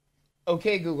stupid.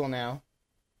 Okay, Google Now.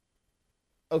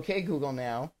 Okay, Google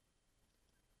Now.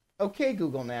 Okay,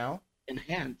 Google Now.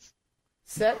 Enhance.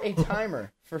 Set a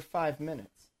timer for 5 minutes.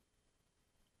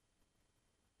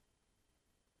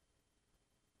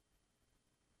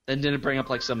 Then did it bring up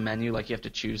like some menu, like you have to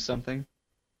choose something?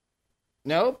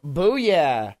 Nope.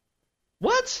 Booyah.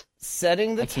 What?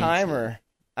 Setting the timer.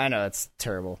 I know, it's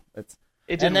terrible. It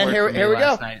didn't and then work here we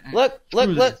go. Night.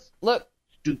 Look.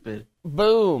 Stupid.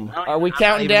 Boom. Are we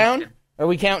counting down? Are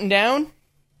we counting down?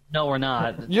 No, we're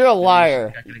not. You're a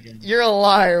liar. You're a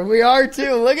liar. We are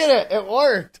too. Look at it. It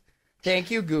worked.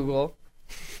 Thank you, Google.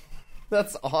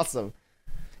 That's awesome.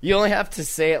 You only have to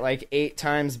say it like 8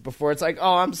 times before it's like,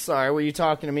 oh, I'm sorry, were you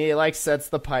talking to me? It like sets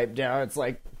the pipe down. It's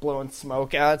like blowing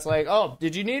smoke out. It's like, oh,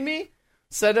 did you need me?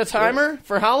 Set a timer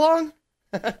for how long?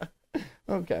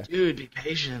 Okay. Dude, be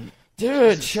patient.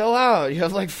 Dude, chill out. You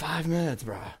have like 5 minutes,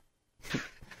 bro.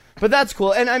 But that's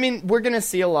cool. And I mean, we're going to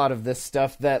see a lot of this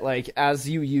stuff that like as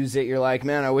you use it, you're like,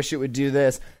 man, I wish it would do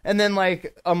this. And then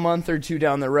like a month or two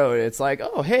down the road, it's like,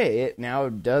 oh, hey, it now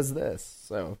does this.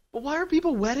 So. But why are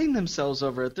people wetting themselves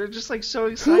over it? They're just like so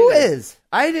excited. Who is?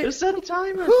 I didn't. Just set a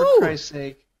timer Who? For Christ's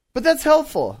sake. But that's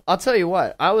helpful. I'll tell you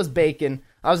what. I was doing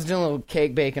a little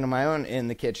cake baking of my own in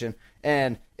the kitchen,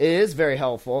 and it is very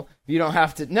helpful. You don't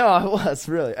have to. No, I was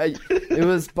really. It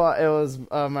was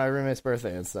my roommate's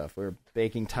birthday and stuff. We were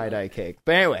baking tie-dye cake.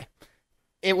 But anyway,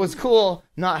 it was cool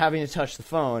not having to touch the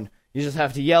phone. You just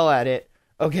have to yell at it.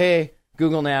 Okay,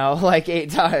 Google Now, like 8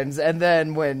 times, and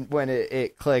then when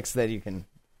it clicks, then you can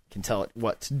tell it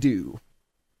what to do.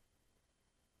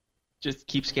 Just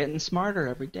keeps getting smarter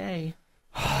every day.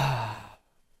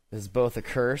 Is both a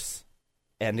curse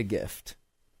and a gift.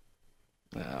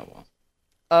 Oh,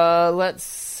 well. Let's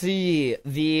see.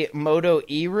 The Moto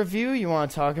E review. You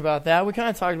want to talk about that? We kind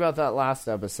of talked about that last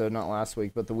episode, not last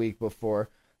week, but the week before.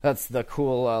 That's the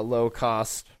cool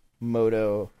low-cost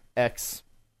Moto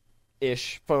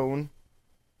X-ish phone.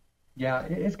 Yeah,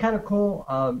 it's kind of cool.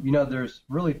 There's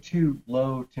really 2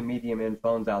 low to medium-end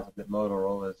phones out there that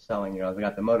Motorola is selling. They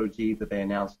got the Moto G that they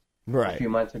announced a few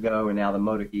months ago, and now the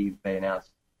Moto E they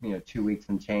announced 2 weeks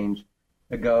and change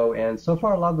ago. And so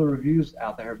far, a lot of the reviews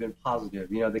out there have been positive.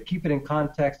 They keep it in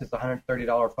context. It's a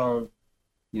 $130 phone,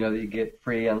 that you get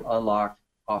free and unlocked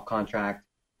off contract,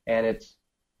 and it's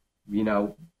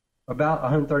about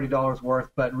 $130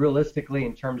 worth. But realistically,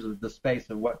 in terms of the space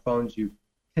of what phones you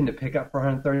tend to pick up for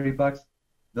 $130,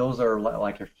 those are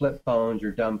like your flip phones,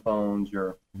 your dumb phones,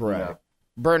 your burner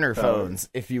phones,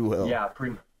 if you will. Yeah,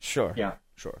 pretty much. Sure. Yeah,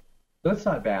 sure. So it's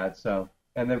not bad. So,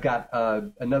 and they've got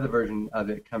another version of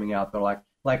it coming out. They're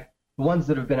like the ones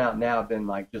that have been out now have been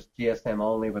like just GSM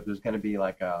only, but there's going to be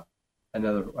like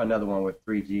another one with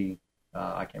 3G.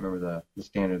 I can't remember the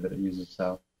standard that it uses.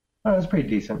 So I don't know, it's pretty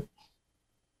decent.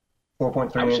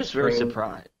 4.3 I was inch just very screen.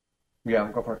 surprised.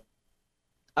 Yeah, go for it.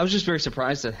 I was just very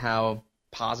surprised at how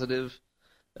positive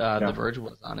The Verge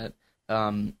was on it.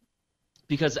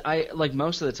 Because I like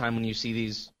most of the time when you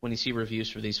see reviews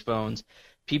for these phones,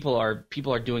 people are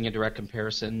doing a direct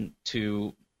comparison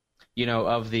to,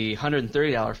 of the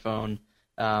 $130 phone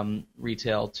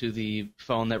retail to the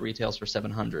phone that retails for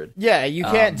 $700. Yeah, you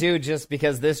can't do just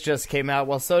because this just came out.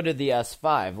 Well, so did the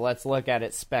S5. Let's look at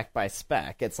it spec by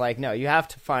spec. It's like, no, you have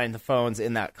to find the phones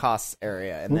in that cost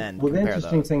area and then compare the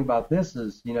interesting those. thing about this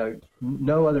is,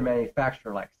 no other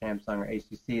manufacturer like Samsung or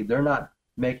HTC, they're not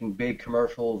making big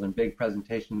commercials and big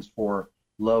presentations for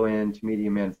low-end to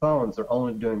medium-end phones. They're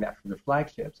only doing that for their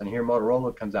flagships. And here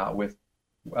Motorola comes out with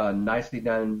a nicely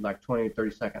done, like 20 to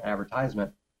 30-second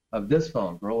advertisement of this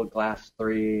phone, Gorilla Glass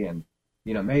 3, and,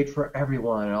 made for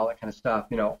everyone and all that kind of stuff.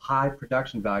 High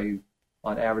production value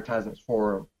on advertisements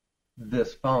for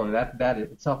this phone. That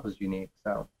itself is unique.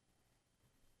 So,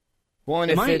 well,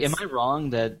 and am I wrong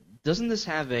that doesn't this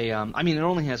have a? It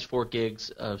only has 4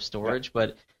 gigs of storage,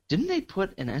 but didn't they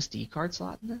put an SD card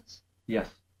slot in this? Yes,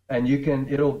 and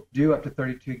it'll do up to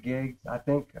 32 gigs, I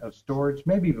think, of storage,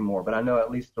 maybe even more, but I know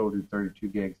at least it'll do 32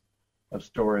 gigs of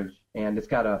storage, and it's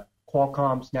got a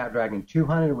Qualcomm Snapdragon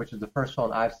 200, which is the first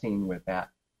phone I've seen with that.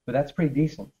 But that's pretty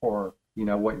decent for,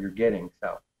 what you're getting.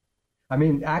 So,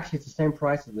 actually, it's the same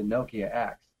price as the Nokia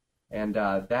X, and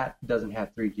that doesn't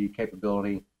have 3G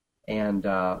capability and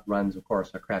runs, of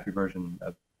course, a crappy version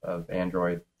of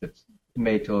Android that's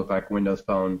made to look like a Windows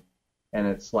Phone, and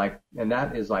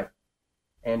that is like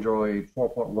Android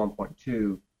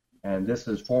 4.1.2, and this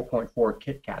is 4.4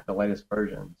 KitKat, the latest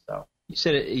version. So.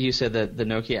 You said that the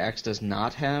Nokia X does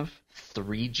not have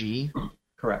 3G?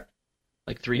 Correct.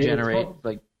 Like 3 generate?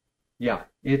 Yeah,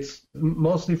 it's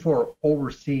mostly for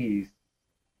overseas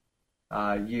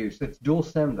use. It's dual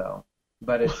SIM though,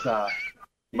 but it's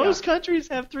most countries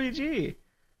have 3G.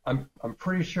 I'm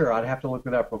pretty sure. I'd have to look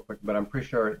it up real quick, but I'm pretty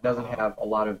sure it doesn't have a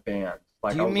lot of bands.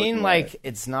 Do you mean like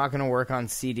it's not going to work on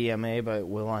CDMA, but it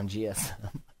will on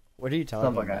GSM? What are you talking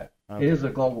about? Something like that. Okay. It is a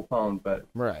global phone, but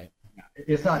right.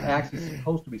 It's not actually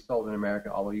supposed to be sold in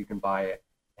America, although you can buy it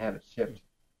and have it shipped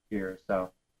here.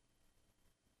 So,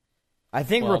 I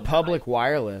think Republic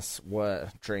Wireless was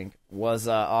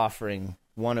offering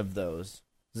one of those.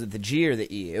 Was it the G or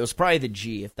the E? It was probably the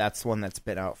G, if that's the one that's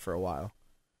been out for a while.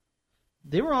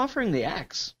 They were offering the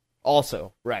X.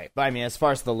 Also, right. But as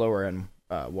far as the lower end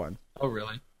one. Oh,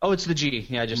 really? Oh, it's the G.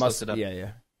 Yeah, I just looked it up.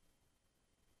 Yeah.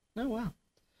 Oh, wow.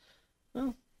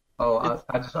 Well. Oh,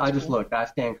 I just looked. I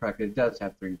stand corrected. It does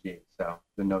have 3G, so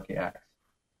the Nokia X.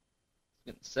 I was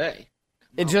going to say.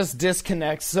 It just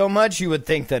disconnects so much you would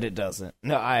think that it doesn't.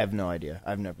 No, I have no idea.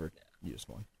 I've never used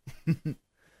one.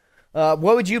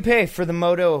 What would you pay for the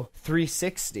Moto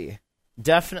 360?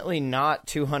 Definitely not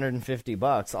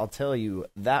 $250. I'll tell you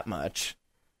that much.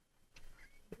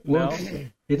 Well,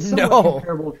 it's somewhat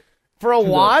comparable for a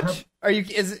watch. Are you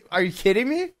kidding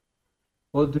me?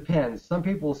 Well, it depends. Some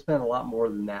people spend a lot more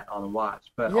than that on a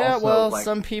watch, but yeah, also,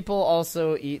 some people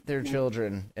also eat their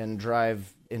children and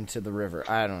drive into the river.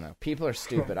 I don't know. People are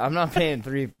stupid. I'm not paying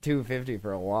 $250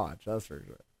 for a watch. That's for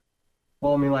sure.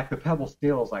 Well, like the Pebble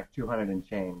Steel is like 200 and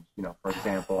change, for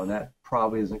example, and that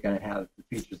probably isn't going to have the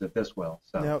features that this will.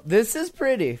 So no, this is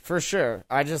pretty for sure.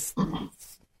 I just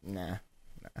nah.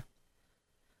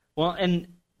 Well, and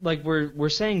like we're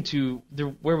saying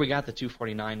where we got the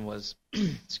 249 was,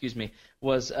 excuse me,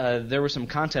 was there were some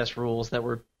contest rules that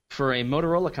were for a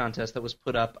Motorola contest that was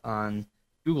put up on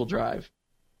Google Drive,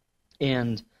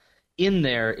 and in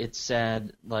there it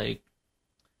said like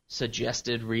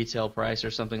suggested retail price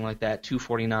or something like that,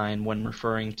 $249, when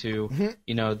referring to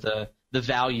the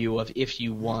value of if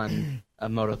you won a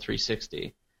Moto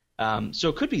 360. So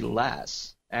it could be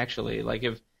less actually. Like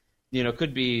if it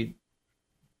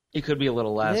could be a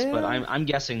little less, but I'm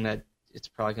guessing that it's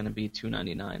probably going to be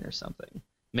 $299 or something.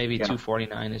 Maybe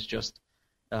 $249 is just,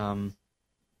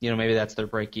 maybe that's their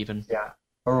break even. Yeah.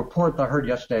 A report I heard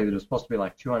yesterday that it was supposed to be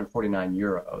like 249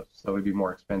 euros, so it would be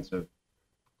more expensive.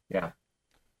 Yeah.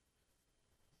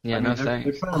 Yeah, no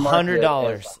thanks.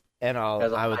 $100, and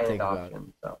I would think about it.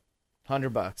 So.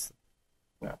 $100.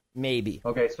 Yeah. Maybe.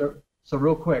 Okay, so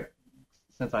real quick,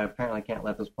 since I apparently can't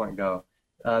let this point go,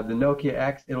 the Nokia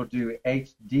X, it'll do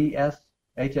HSDPA,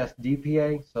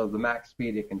 so the max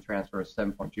speed it can transfer is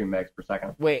 7.2 megs per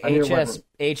second. Wait,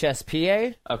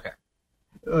 HSPA? Okay.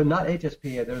 Not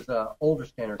HSPA. There's an older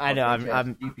standard. I know.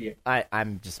 HSDPA.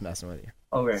 I'm just messing with you.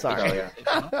 Okay. Sorry. Oh,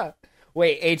 yeah.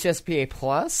 Wait, HSPA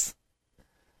plus?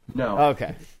 No.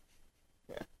 Okay.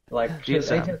 Like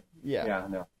GSM. Yeah. Yeah,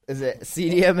 no. Is it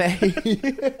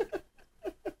CDMA?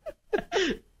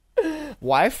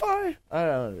 Wi-Fi? I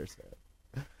don't understand.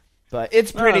 But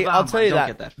it's pretty. I'll tell you don't that.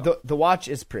 get that phone. The watch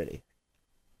is pretty.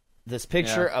 This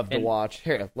picture Yeah, of the and- watch.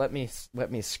 Here, let me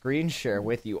screen share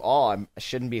with you all. I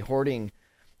shouldn't be hoarding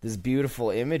this beautiful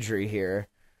imagery here.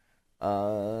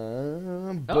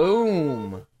 Boom!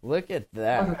 Look at Look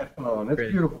that. at that phone. It's a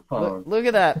beautiful phone. Look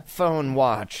at that phone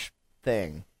watch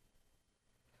thing.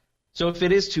 So if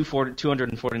it is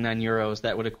 249 euros,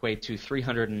 that would equate to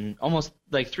 300 and almost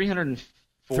like 340.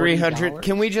 300.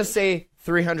 Can we just say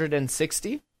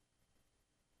 360?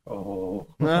 Oh.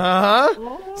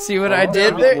 Uh-huh. See what I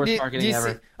did Not there? worst Do marketing you see?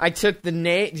 ever. I took the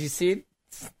name. Do you see?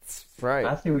 It's right.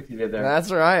 I see what you did there. That's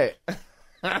right.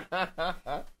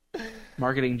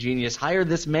 Marketing genius. Hire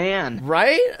this man.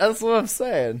 Right? That's what I'm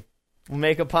saying. We'll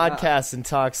make a podcast and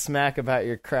talk smack about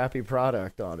your crappy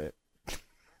product on it.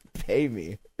 Pay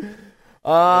me.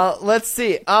 Let's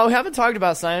see. We haven't talked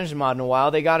about CyanogenMod in a while.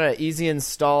 They got an easy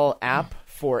install app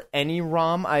for any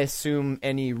ROM. I assume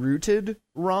any rooted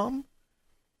ROM?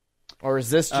 Or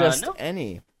is this just No.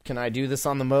 any? Can I do this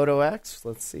on the Moto X?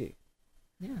 Let's see.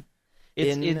 Yeah.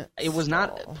 It was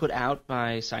not Install. put out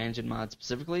by CyanogenMod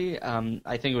specifically.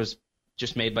 I think it was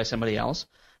just made by somebody else.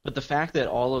 But the fact that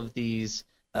all of these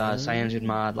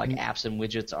CyanogenMod like apps and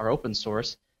widgets are open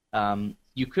source,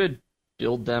 you could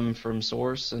build them from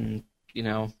source and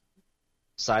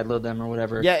sideload them or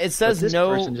whatever. Yeah, it says but this no.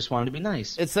 person just wanted to be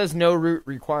nice. It says no root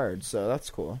required, so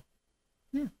that's cool.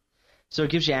 So it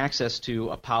gives you access to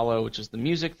Apollo, which is the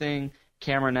music thing,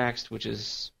 Camera Next, which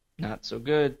is not so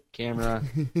good, camera,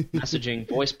 messaging,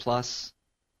 Voice Plus.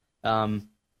 I mean,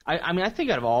 I think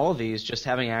out of all of these, just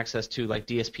having access to like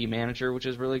DSP Manager, which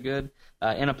is really good,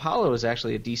 and Apollo is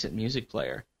actually a decent music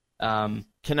player. Can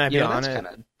I be that's honest?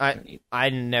 kinda neat. I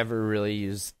never really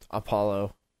used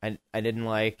Apollo. I didn't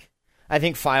like. I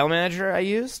think File Manager I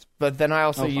used, but then I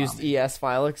also used ES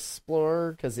File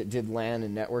Explorer because it did LAN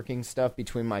and networking stuff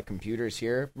between my computers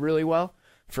here really well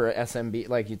for SMB.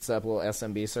 Like you'd set up a little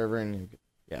SMB server and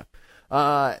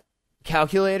yeah.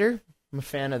 Calculator. I'm a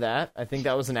fan of that. I think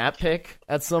that was an app pick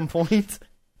at some point.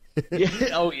 Yeah.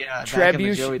 Oh yeah. Back in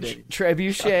the Joey days.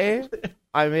 Trebuchet.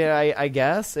 I mean, I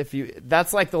guess if you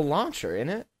that's like the launcher, isn't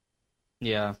it?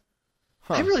 Yeah.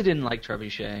 Huh. I really didn't like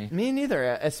Trebuchet. Me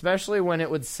neither, especially when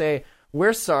it would say,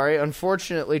 "We're sorry,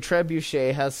 unfortunately,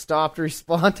 Trebuchet has stopped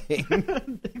responding."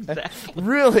 Exactly.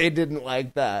 Really didn't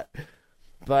like that.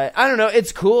 But I don't know,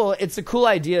 it's cool. It's a cool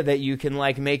idea that you can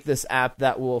like make this app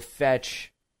that will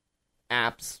fetch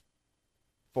apps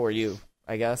for you,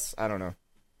 I guess. I don't know.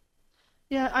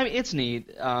 Yeah, I mean it's neat.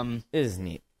 It is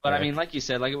neat. But I Eric. mean, like you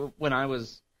said, like when I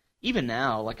was, even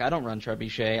now, like I don't run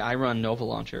Trebuchet, I run Nova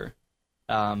Launcher,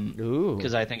 Ooh.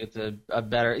 because I think it's a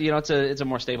better, it's a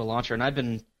more stable launcher,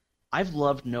 and I've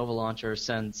loved Nova Launcher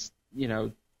since,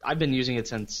 I've been using it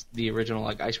since the original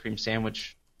like ice cream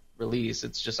sandwich release.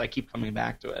 It's just I keep coming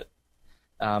back to it.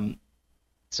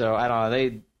 So I don't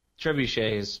know,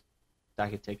 Trebuchet is, I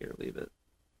could take it or leave it.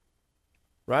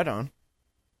 Right on.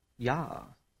 Yeah.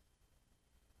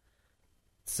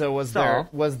 So was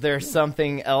there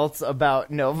something else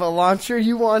about Nova Launcher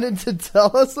you wanted to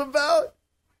tell us about?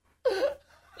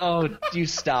 Oh, you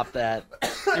stop that.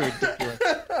 You're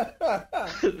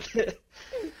ridiculous.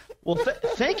 Well,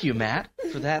 thank you, Matt,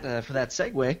 for that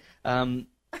segue.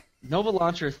 Nova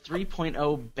Launcher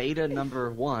 3.0 beta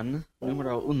number 1,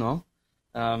 numero uno,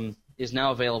 is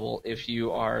now available if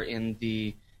you are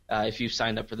if you've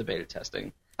signed up for the beta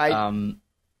testing.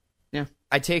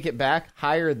 I take it back.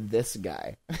 Hire this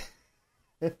guy.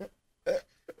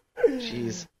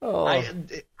 Jeez. Oh.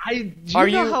 Do Are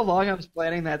you know you- how long I was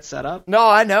planning that setup? No,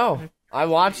 I know. I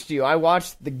watched you. I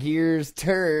watched the gears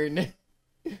turn.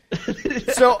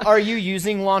 So, are you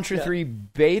using Launcher 3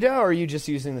 beta, or are you just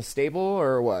using the stable,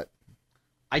 or what?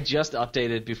 I just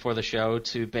updated before the show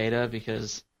to beta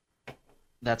because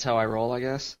that's how I roll, I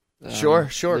guess. Sure.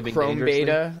 Living Chrome dangerously.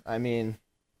 beta. I mean,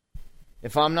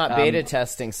 if I'm not beta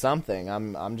testing something,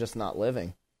 I'm just not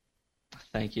living.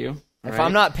 Thank you. If Right.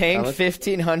 I'm not paying let's-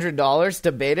 $1,500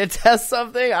 to beta test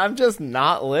something, I'm just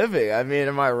not living. I mean,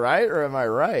 am I right or am I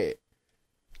right?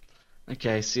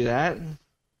 Okay, see that?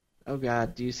 Oh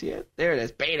God, do you see it? There it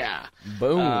is, beta.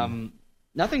 Boom.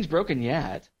 Nothing's broken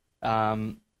yet.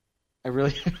 I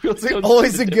really don't see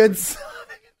Always the a good sign.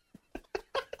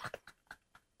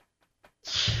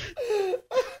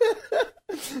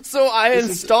 So I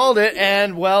installed it,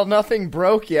 and, well, nothing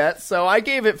broke yet, so I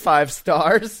gave it 5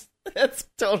 stars. That's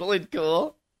totally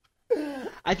cool.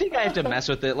 I think I have to mess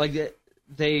with it. Like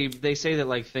they say that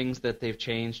like things that they've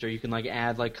changed, or you can like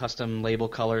add like custom label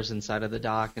colors inside of the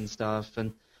dock and stuff.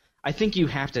 And I think you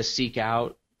have to seek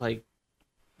out like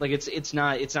it's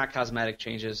not cosmetic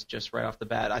changes just right off the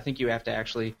bat. I think you have to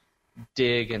actually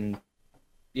dig and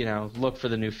look for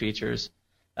the new features.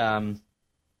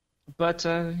 But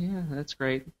yeah, that's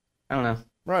great. I don't know.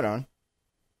 Right on.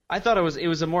 I thought it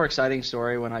was a more exciting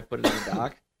story when I put it in the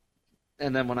doc,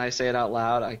 and then when I say it out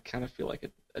loud, I kind of feel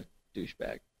like a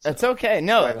douchebag. So, that's okay.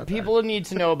 No, people need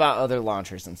to know about other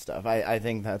launchers and stuff. I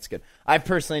think that's good. I've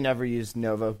personally never used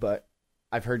Nova, but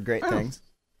I've heard great things.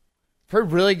 I've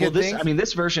heard really good things. I mean,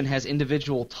 this version has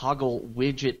individual toggle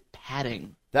widget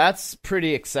padding. That's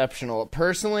pretty exceptional.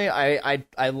 Personally, I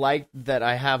like that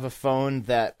I have a phone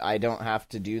that I don't have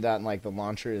to do that, and like the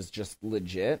launcher is just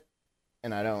legit,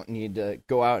 and I don't need to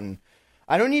go out and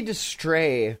I don't need to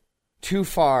stray too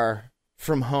far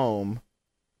from home,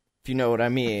 if you know what I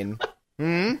mean.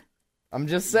 I'm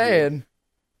just saying.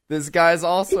 This guy's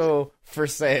also for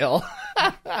sale.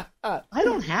 I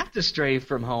don't have to stray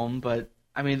from home, but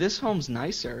I mean, this home's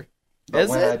nicer. But Is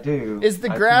when it? I do, Is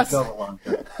the I grass? can go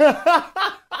longer.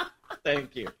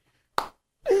 Thank you. I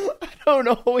don't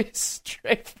always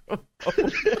stray from home.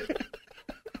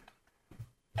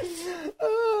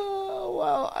 Oh,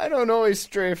 well, I don't always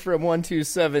stray from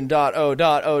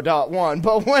 127.0.0.1,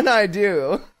 but when I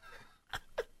do.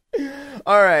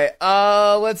 All right,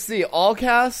 let's see.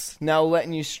 Allcast now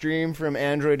letting you stream from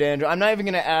Android to Android. I'm not even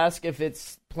going to ask if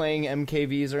it's playing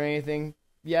MKVs or anything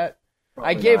yet.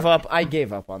 I gave up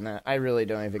on that. I really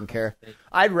don't even care.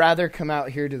 I'd rather come out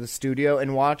here to the studio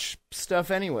and watch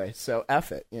stuff anyway, so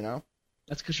F it,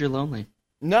 That's because you're lonely.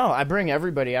 No, I bring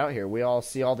everybody out here. We all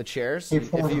see all the chairs. If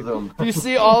them. you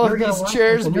see all of You're gonna these watch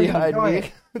chairs this and you're gonna behind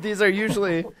enjoy me, these are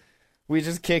usually, we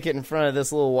just kick it in front of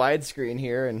this little widescreen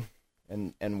here and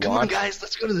watch. Come on, guys,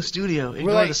 let's go to the studio. Ignore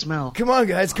We're like, the smell. come on,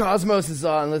 guys, Cosmos is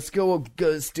on. Let's go to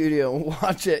the studio and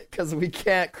watch it because we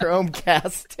can't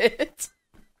Chromecast it.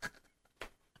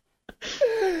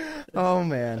 Oh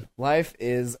man, life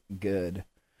is good.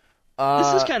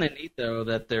 This is kind of neat though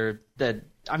that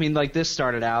this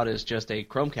started out as just a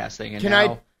Chromecast thing, and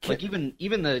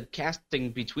even the casting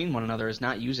between one another is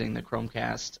not using the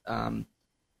Chromecast.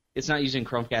 It's not using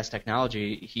Chromecast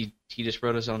technology. He just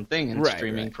wrote his own thing and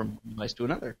streaming from one device to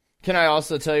another. Can I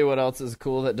also tell you what else is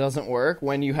cool that doesn't work?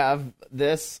 When you have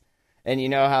this, and you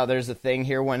know how there's a thing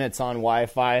here when it's on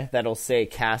Wi-Fi that'll say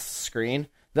cast screen?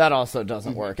 That also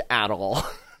doesn't work at all.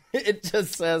 It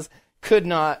just says, could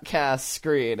not cast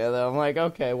screen. And then I'm like,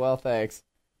 okay, well, thanks.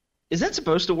 Is that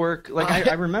supposed to work? Like,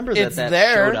 I remember that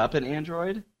there. Showed up in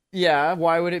Android. Yeah,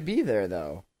 why would it be there,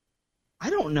 though? I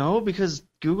don't know, because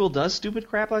Google does stupid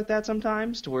crap like that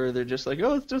sometimes, to where they're just like,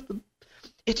 oh,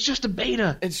 it's just a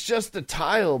beta. It's just a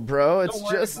tile, bro. It's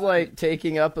just like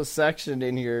taking up a section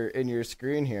in your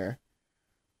screen here.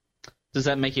 Does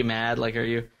that make you mad? Like, are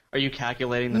you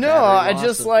calculating the No, battery I loss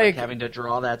just of, like having to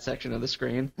draw that section of the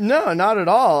screen? No, not at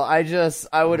all. I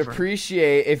would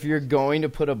appreciate if you're going to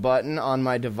put a button on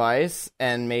my device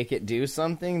and make it do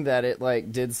something, that it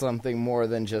like did something more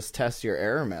than just test your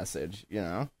error message,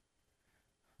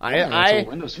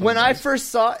 When I first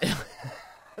saw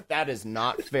that is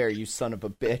not fair, you son of a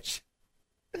bitch.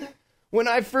 When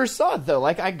I first saw it, though,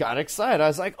 like, I got excited. I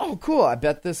was like, oh, cool, I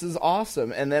bet this is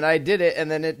awesome. And then I did it,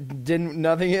 and then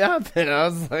nothing happened. I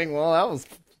was like, well, that was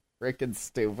freaking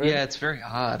stupid. Yeah, it's very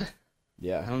odd.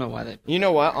 Yeah. I don't know why they... You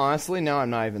know what? Honestly, now I'm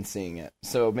not even seeing it.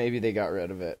 So maybe they got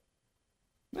rid of it.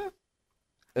 Yeah.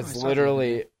 It's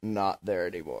literally not there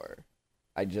anymore.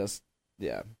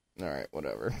 Yeah. All right,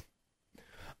 whatever.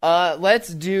 Let's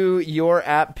do your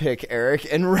app pick, Eric,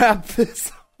 and wrap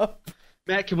this up.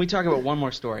 Matt, can we talk about one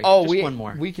more story? Oh, Just one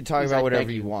more. We could talk about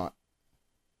whatever you want.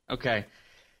 Okay.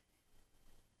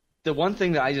 The one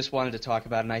thing that I just wanted to talk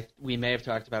about, and we may have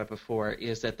talked about it before,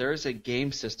 is that there is a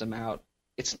game system out.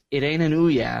 It ain't an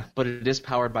Ouya, but it is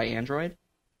powered by Android,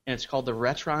 and it's called the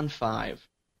Retron 5.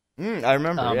 I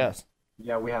remember, yes.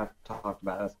 Yeah, we have talked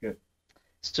about it. That's good.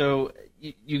 So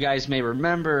you guys may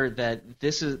remember that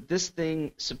this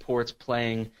thing supports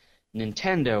playing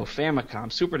Nintendo, Famicom,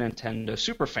 Super Nintendo,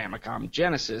 Super Famicom,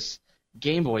 Genesis,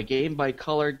 Game Boy, Game Boy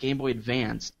Color, Game Boy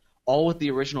Advance, all with the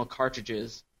original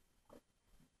cartridges,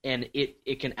 and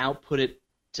it can output it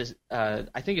to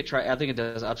I think it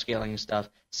does upscaling and stuff,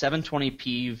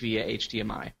 720p via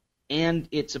HDMI, and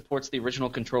it supports the original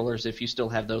controllers if you still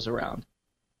have those around.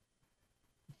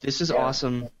 This is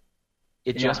awesome.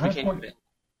 It just became a bit.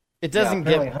 It doesn't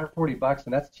get $140,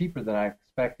 and that's cheaper than I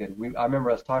expected. I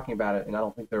remember us talking about it, and I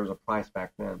don't think there was a price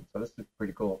back then. So this is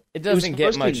pretty cool. It doesn't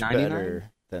get much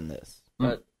better than this.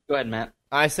 But go ahead, Matt.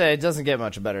 I said it doesn't get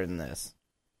much better than this.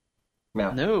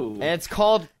 Yeah. No. And it's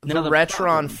called the No, the Retron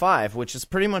problem- 5, which is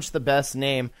pretty much the best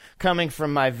name coming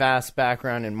from my vast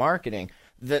background in marketing.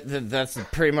 That's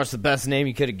pretty much the best name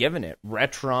you could have given it.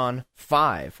 Retron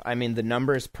 5. I mean, the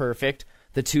number is perfect.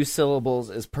 The 2 syllables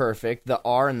is perfect. The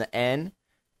R and the N.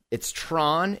 It's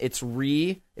Tron. It's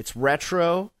It's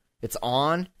retro. It's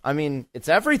on. I mean, it's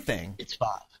everything. It's 5.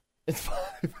 It's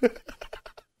 5.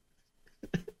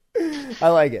 I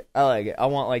like it. I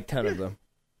want like 10 of them.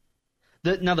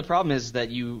 Now the problem is that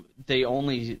they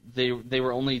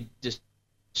were only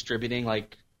distributing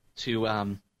like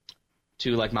to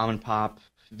like mom and pop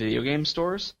video game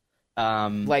stores.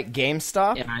 Like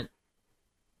GameStop? And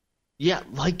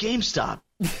like GameStop,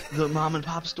 the mom and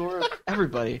pop store,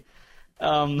 everybody.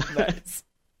 Nice.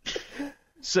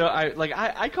 So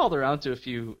I called around to a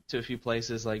few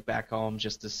places like back home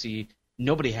just to see.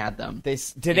 Nobody had them.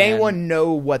 Did anyone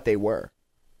know what they were?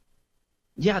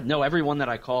 Yeah, no. Everyone that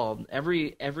I called,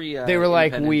 every they were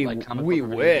like, independent, we comic book or video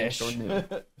game wish. store knew.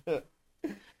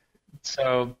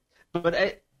 So, but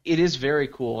it is very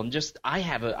cool, and just I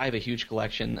have a huge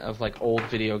collection of like old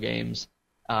video games,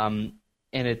 and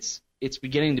it's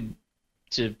beginning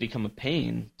to become a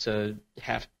pain to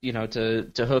have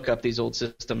to hook up these old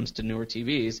systems to newer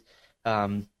TVs.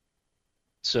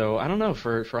 So I don't know,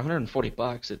 for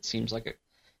 $140 it seems like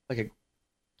a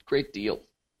great deal.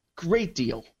 Great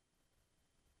deal.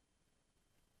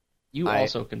 You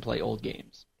also can play old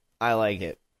games. I like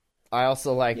it. I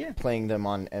also like playing them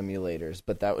on emulators,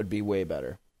 but that would be way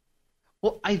better.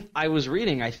 Well, I was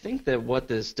reading. I think that what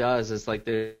this does is like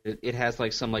it has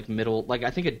like some like middle, like I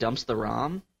think it dumps the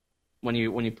ROM when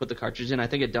you put the cartridge in. I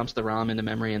think it dumps the ROM into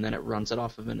memory and then it runs it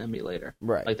off of an emulator.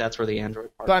 Right. Like that's where the Android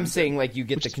part. But I'm comes saying in, like you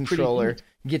get which the is pretty controller, neat.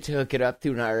 you get to hook it up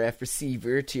through an RF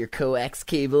receiver to your coax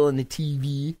cable and the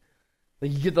TV.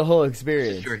 Like you get the whole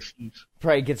experience. You're a thief.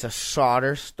 Probably gets a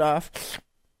solder stuff.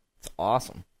 It's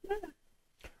awesome.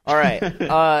 All right.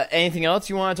 Anything else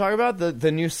you want to talk about?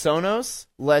 The new Sonos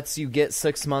lets you get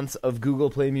 6 months of Google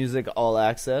Play Music All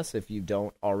Access if you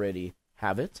don't already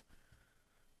have it.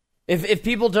 If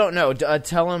people don't know,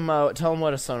 tell them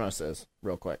what a Sonos is,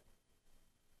 real quick.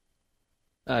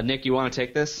 Nick, you want to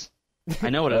take this? I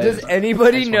know what it is. Does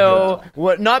anybody I just know want to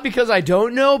what? Not because I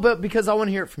don't know, but because I want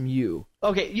to hear it from you.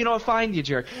 Okay, you know what? Fine, you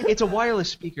jerk. It's a wireless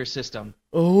speaker system.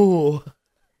 Oh,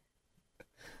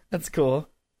 that's cool.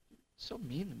 So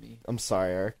mean to me. I'm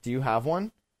sorry, Eric. Do you have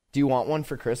one? Do you want one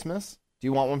for Christmas? Do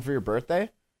you want one for your birthday?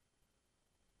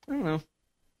 I don't know.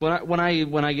 When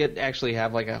I get actually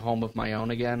have like a home of my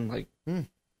own again, like I think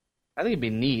it'd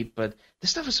be neat. But this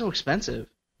stuff is so expensive.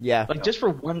 Yeah. Like just for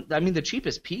one, I mean, the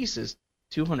cheapest piece is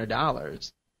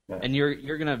 $200, and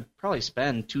you're gonna probably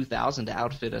spend $2,000 to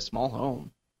outfit a small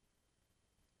home.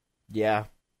 Yeah.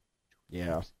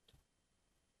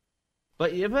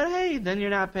 But hey, then you're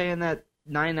not paying that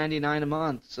 $9.99 a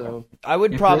month. So I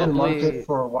would If you're in the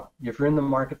probably.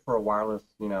 market for a wireless,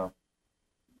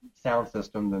 sound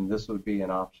system, then this would be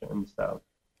an option. So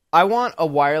I want a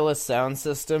wireless sound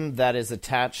system that is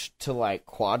attached to like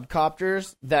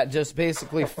quadcopters that just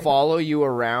basically follow you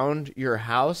around your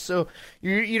house. So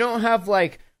you don't have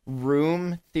like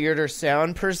room theater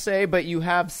sound per se, but you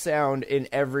have sound in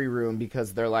every room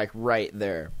because they're like right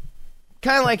there.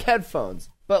 Kind of like headphones,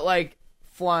 but like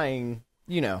flying,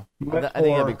 I think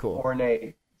that'd be cool.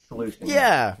 Ornate solution.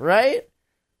 Yeah, right?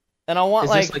 And I want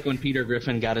is this like when Peter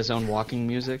Griffin got his own walking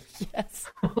music? Yes.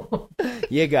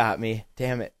 You got me.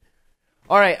 Damn it.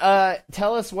 All right,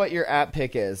 tell us what your app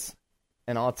pick is,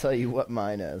 and I'll tell you what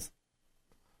mine is.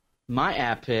 My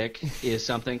app pick is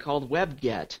something called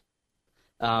WebGet.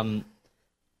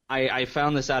 I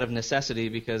found this out of necessity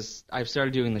because I've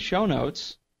started doing the show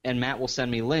notes, and Matt will send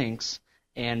me links,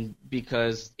 and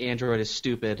because Android is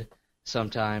stupid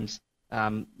sometimes,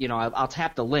 I'll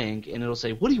tap the link, and it'll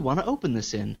say, what do you want to open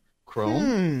this in?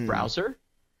 Chrome? Browser?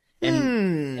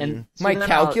 And so My then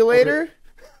calculator?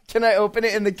 Can I open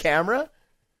it in the camera?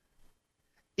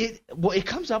 It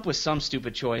comes up with some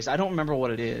stupid choice. I don't remember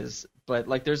what it is, but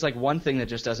like there's like one thing that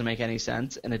just doesn't make any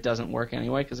sense, and it doesn't work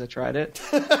anyway because I tried it.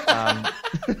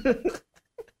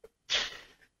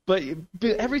 But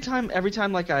every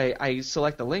time like I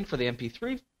select the link for the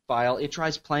MP3 file, it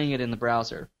tries playing it in the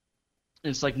browser. And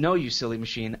it's like, no, you silly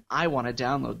machine, I want to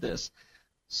download this.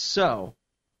 So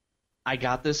I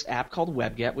got this app called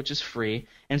WebGet, which is free,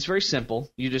 and it's very simple.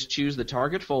 You just choose the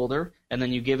target folder, and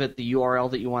then you give it the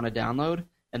URL that you want to download,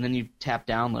 and then you tap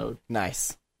download.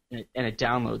 Nice. and it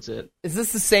downloads it. Is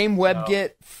this the same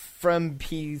WebGet from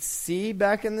PC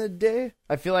back in the day?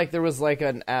 I feel like there was like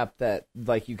an app that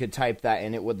like you could type that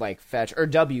and it would like fetch, or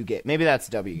WGet. Maybe that's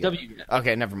WGet. WGet.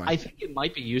 Okay, never mind. I think it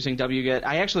might be using WGet.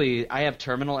 I have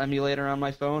Terminal Emulator on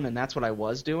my phone, and that's what I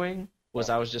was doing.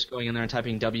 I was just going in there and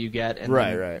typing WGet, and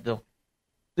right.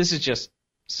 This is just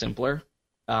simpler,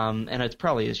 and it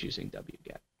probably is using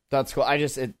WGet. That's cool.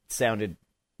 It sounded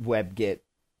WebGet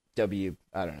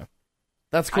I don't know.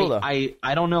 That's cool though. I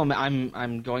don't know.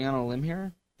 I'm going on a limb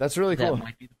here. That's really cool. That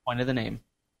might be the point of the name.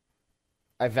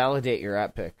 I validate your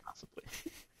app pick. Possibly.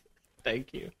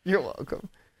 Thank you. You're welcome.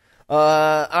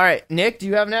 All right, Nick, do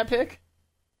you have an app pick?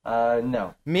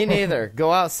 No. Me neither.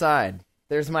 Go outside.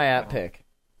 There's my app pick.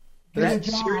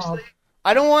 Seriously?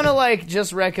 I don't want to like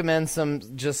just recommend some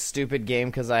just stupid game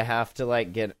because I have to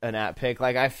like get an app pick.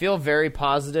 Like I feel very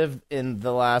positive in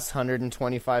the last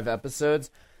 125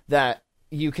 episodes that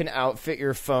you can outfit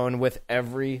your phone with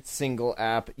every single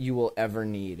app you will ever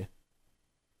need.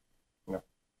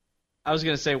 I was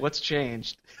gonna say, what's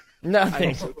changed?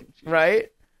 Nothing, right?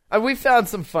 We found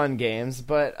some fun games,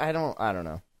 but I don't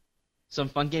know. Some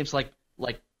fun games like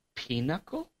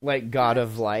Pinochle? Like God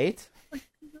of Light?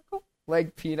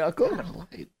 Like Pinochle? God of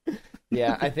Light.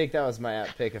 Yeah, I think that was my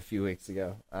app pick a few weeks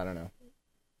ago. I don't know.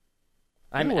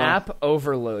 I'm Ooh. app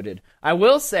overloaded. I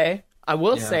will say,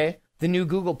 the new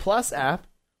Google Plus app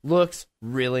looks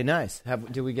really nice.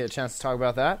 Did we get a chance to talk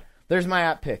about that? There's my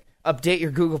app pick. Update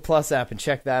your Google Plus app and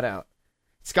check that out.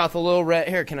 It's got the little red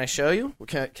here. Can I show you?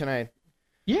 Can I?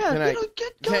 Yeah.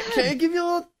 Can I give you a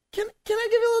little? Can I give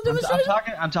you a little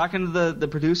demonstration? I'm talking to the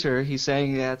producer. He's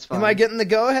saying it's fine. Am I getting the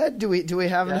go ahead? Do we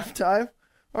have enough time?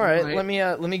 All right. Right. Let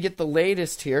me get the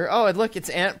latest here. Oh, and look, it's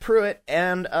Aunt Pruitt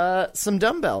and some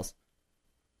dumbbells.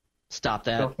 Stop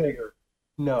that. Go figure.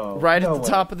 No. Right no at the way.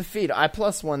 top of the feed. I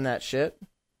plus one that shit.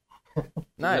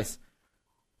 Nice.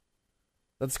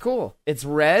 That's cool. It's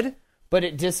red, but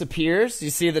it disappears. You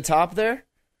see the top there?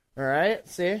 All right.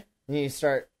 See? And you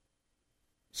start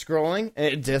scrolling, and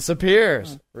it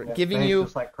disappears, Yeah, giving thanks, you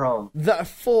just like Chrome. the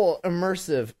full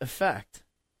immersive effect.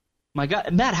 My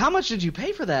God, Matt, how much did you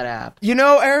pay for that app? You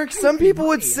know, Eric, some people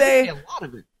would say a lot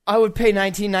of it. I would pay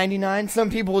 $19.99. Some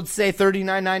people would say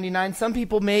 $39.99. Some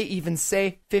people may even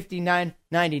say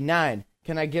 $59.99.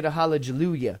 Can I get a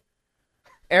hallelujah?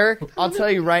 Eric, I'll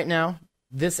tell you right now,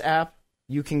 this app,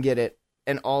 you can get it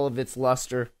in all of its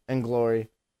luster and glory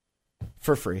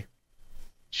for free.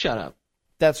 Shut up.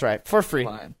 That's right, for free.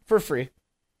 Fine. For free.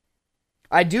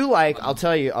 I do like, I'll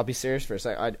tell you, I'll be serious for a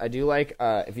second. I do like,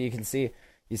 if you can see,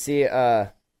 you see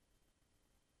down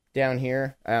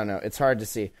here, I don't know, it's hard to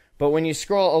see. But when you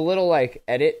scroll, a little like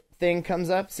edit thing comes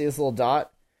up, see this little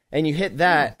dot? And you hit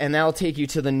that, and that'll take you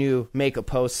to the new make a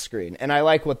post screen. And I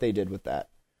like what they did with that.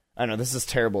 I know, this is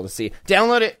terrible to see.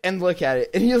 Download it and look at it,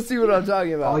 and you'll see what I'm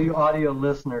talking about. All you audio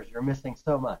listeners, you're missing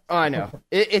so much. Oh, I know.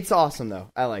 It's awesome,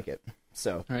 though. I like it.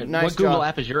 So, All right. nice What Google job.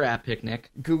 app is your app pick, Nick?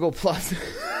 Google Plus.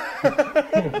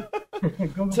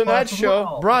 Google Tonight's Plus show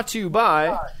World. brought to you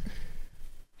by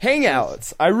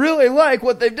Hangouts. I really like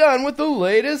what they've done with the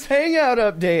latest Hangout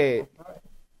update.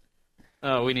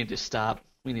 Oh, we need to stop.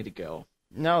 We need to go.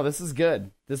 No, this is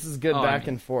good. This is good Oh, back I mean-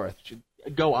 and forth.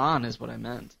 Go on is what I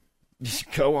meant.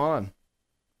 Go on.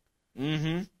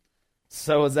 Mm-hmm.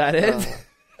 So is that it?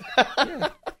 Yeah.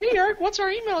 Hey, Eric, what's our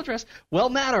email address? Well,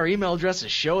 Matt, our email address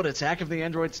is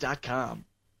show@attackoftheandroids.com.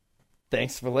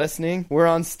 Thanks for listening. We're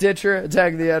on Stitcher,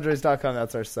 attackoftheandroids.com.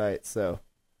 That's our site, so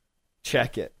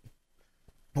check it.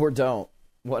 Or don't.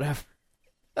 Whatever.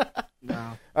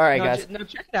 No. All right, No, guys. no,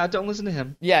 check it out. Don't listen to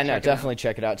him. Yeah, no, Check it definitely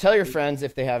check it out. Tell your friends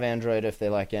if they have Android, if they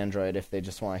like Android, if they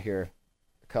just want to hear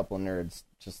a couple of nerds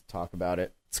just talk about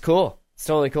it. It's cool. It's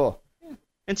totally cool.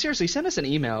 And seriously, send us an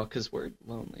email because we're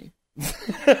lonely.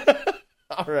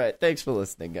 All right. Thanks for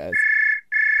listening, guys.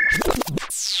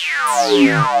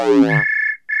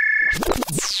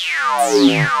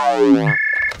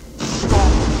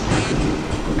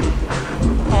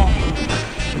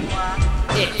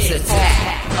 It's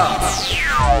Attack of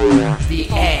the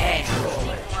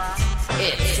Android.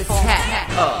 It's Attack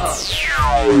of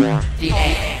the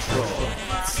Android.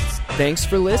 Thanks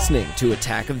for listening to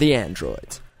Attack of the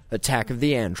Androids.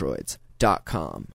 attackoftheandroids.com.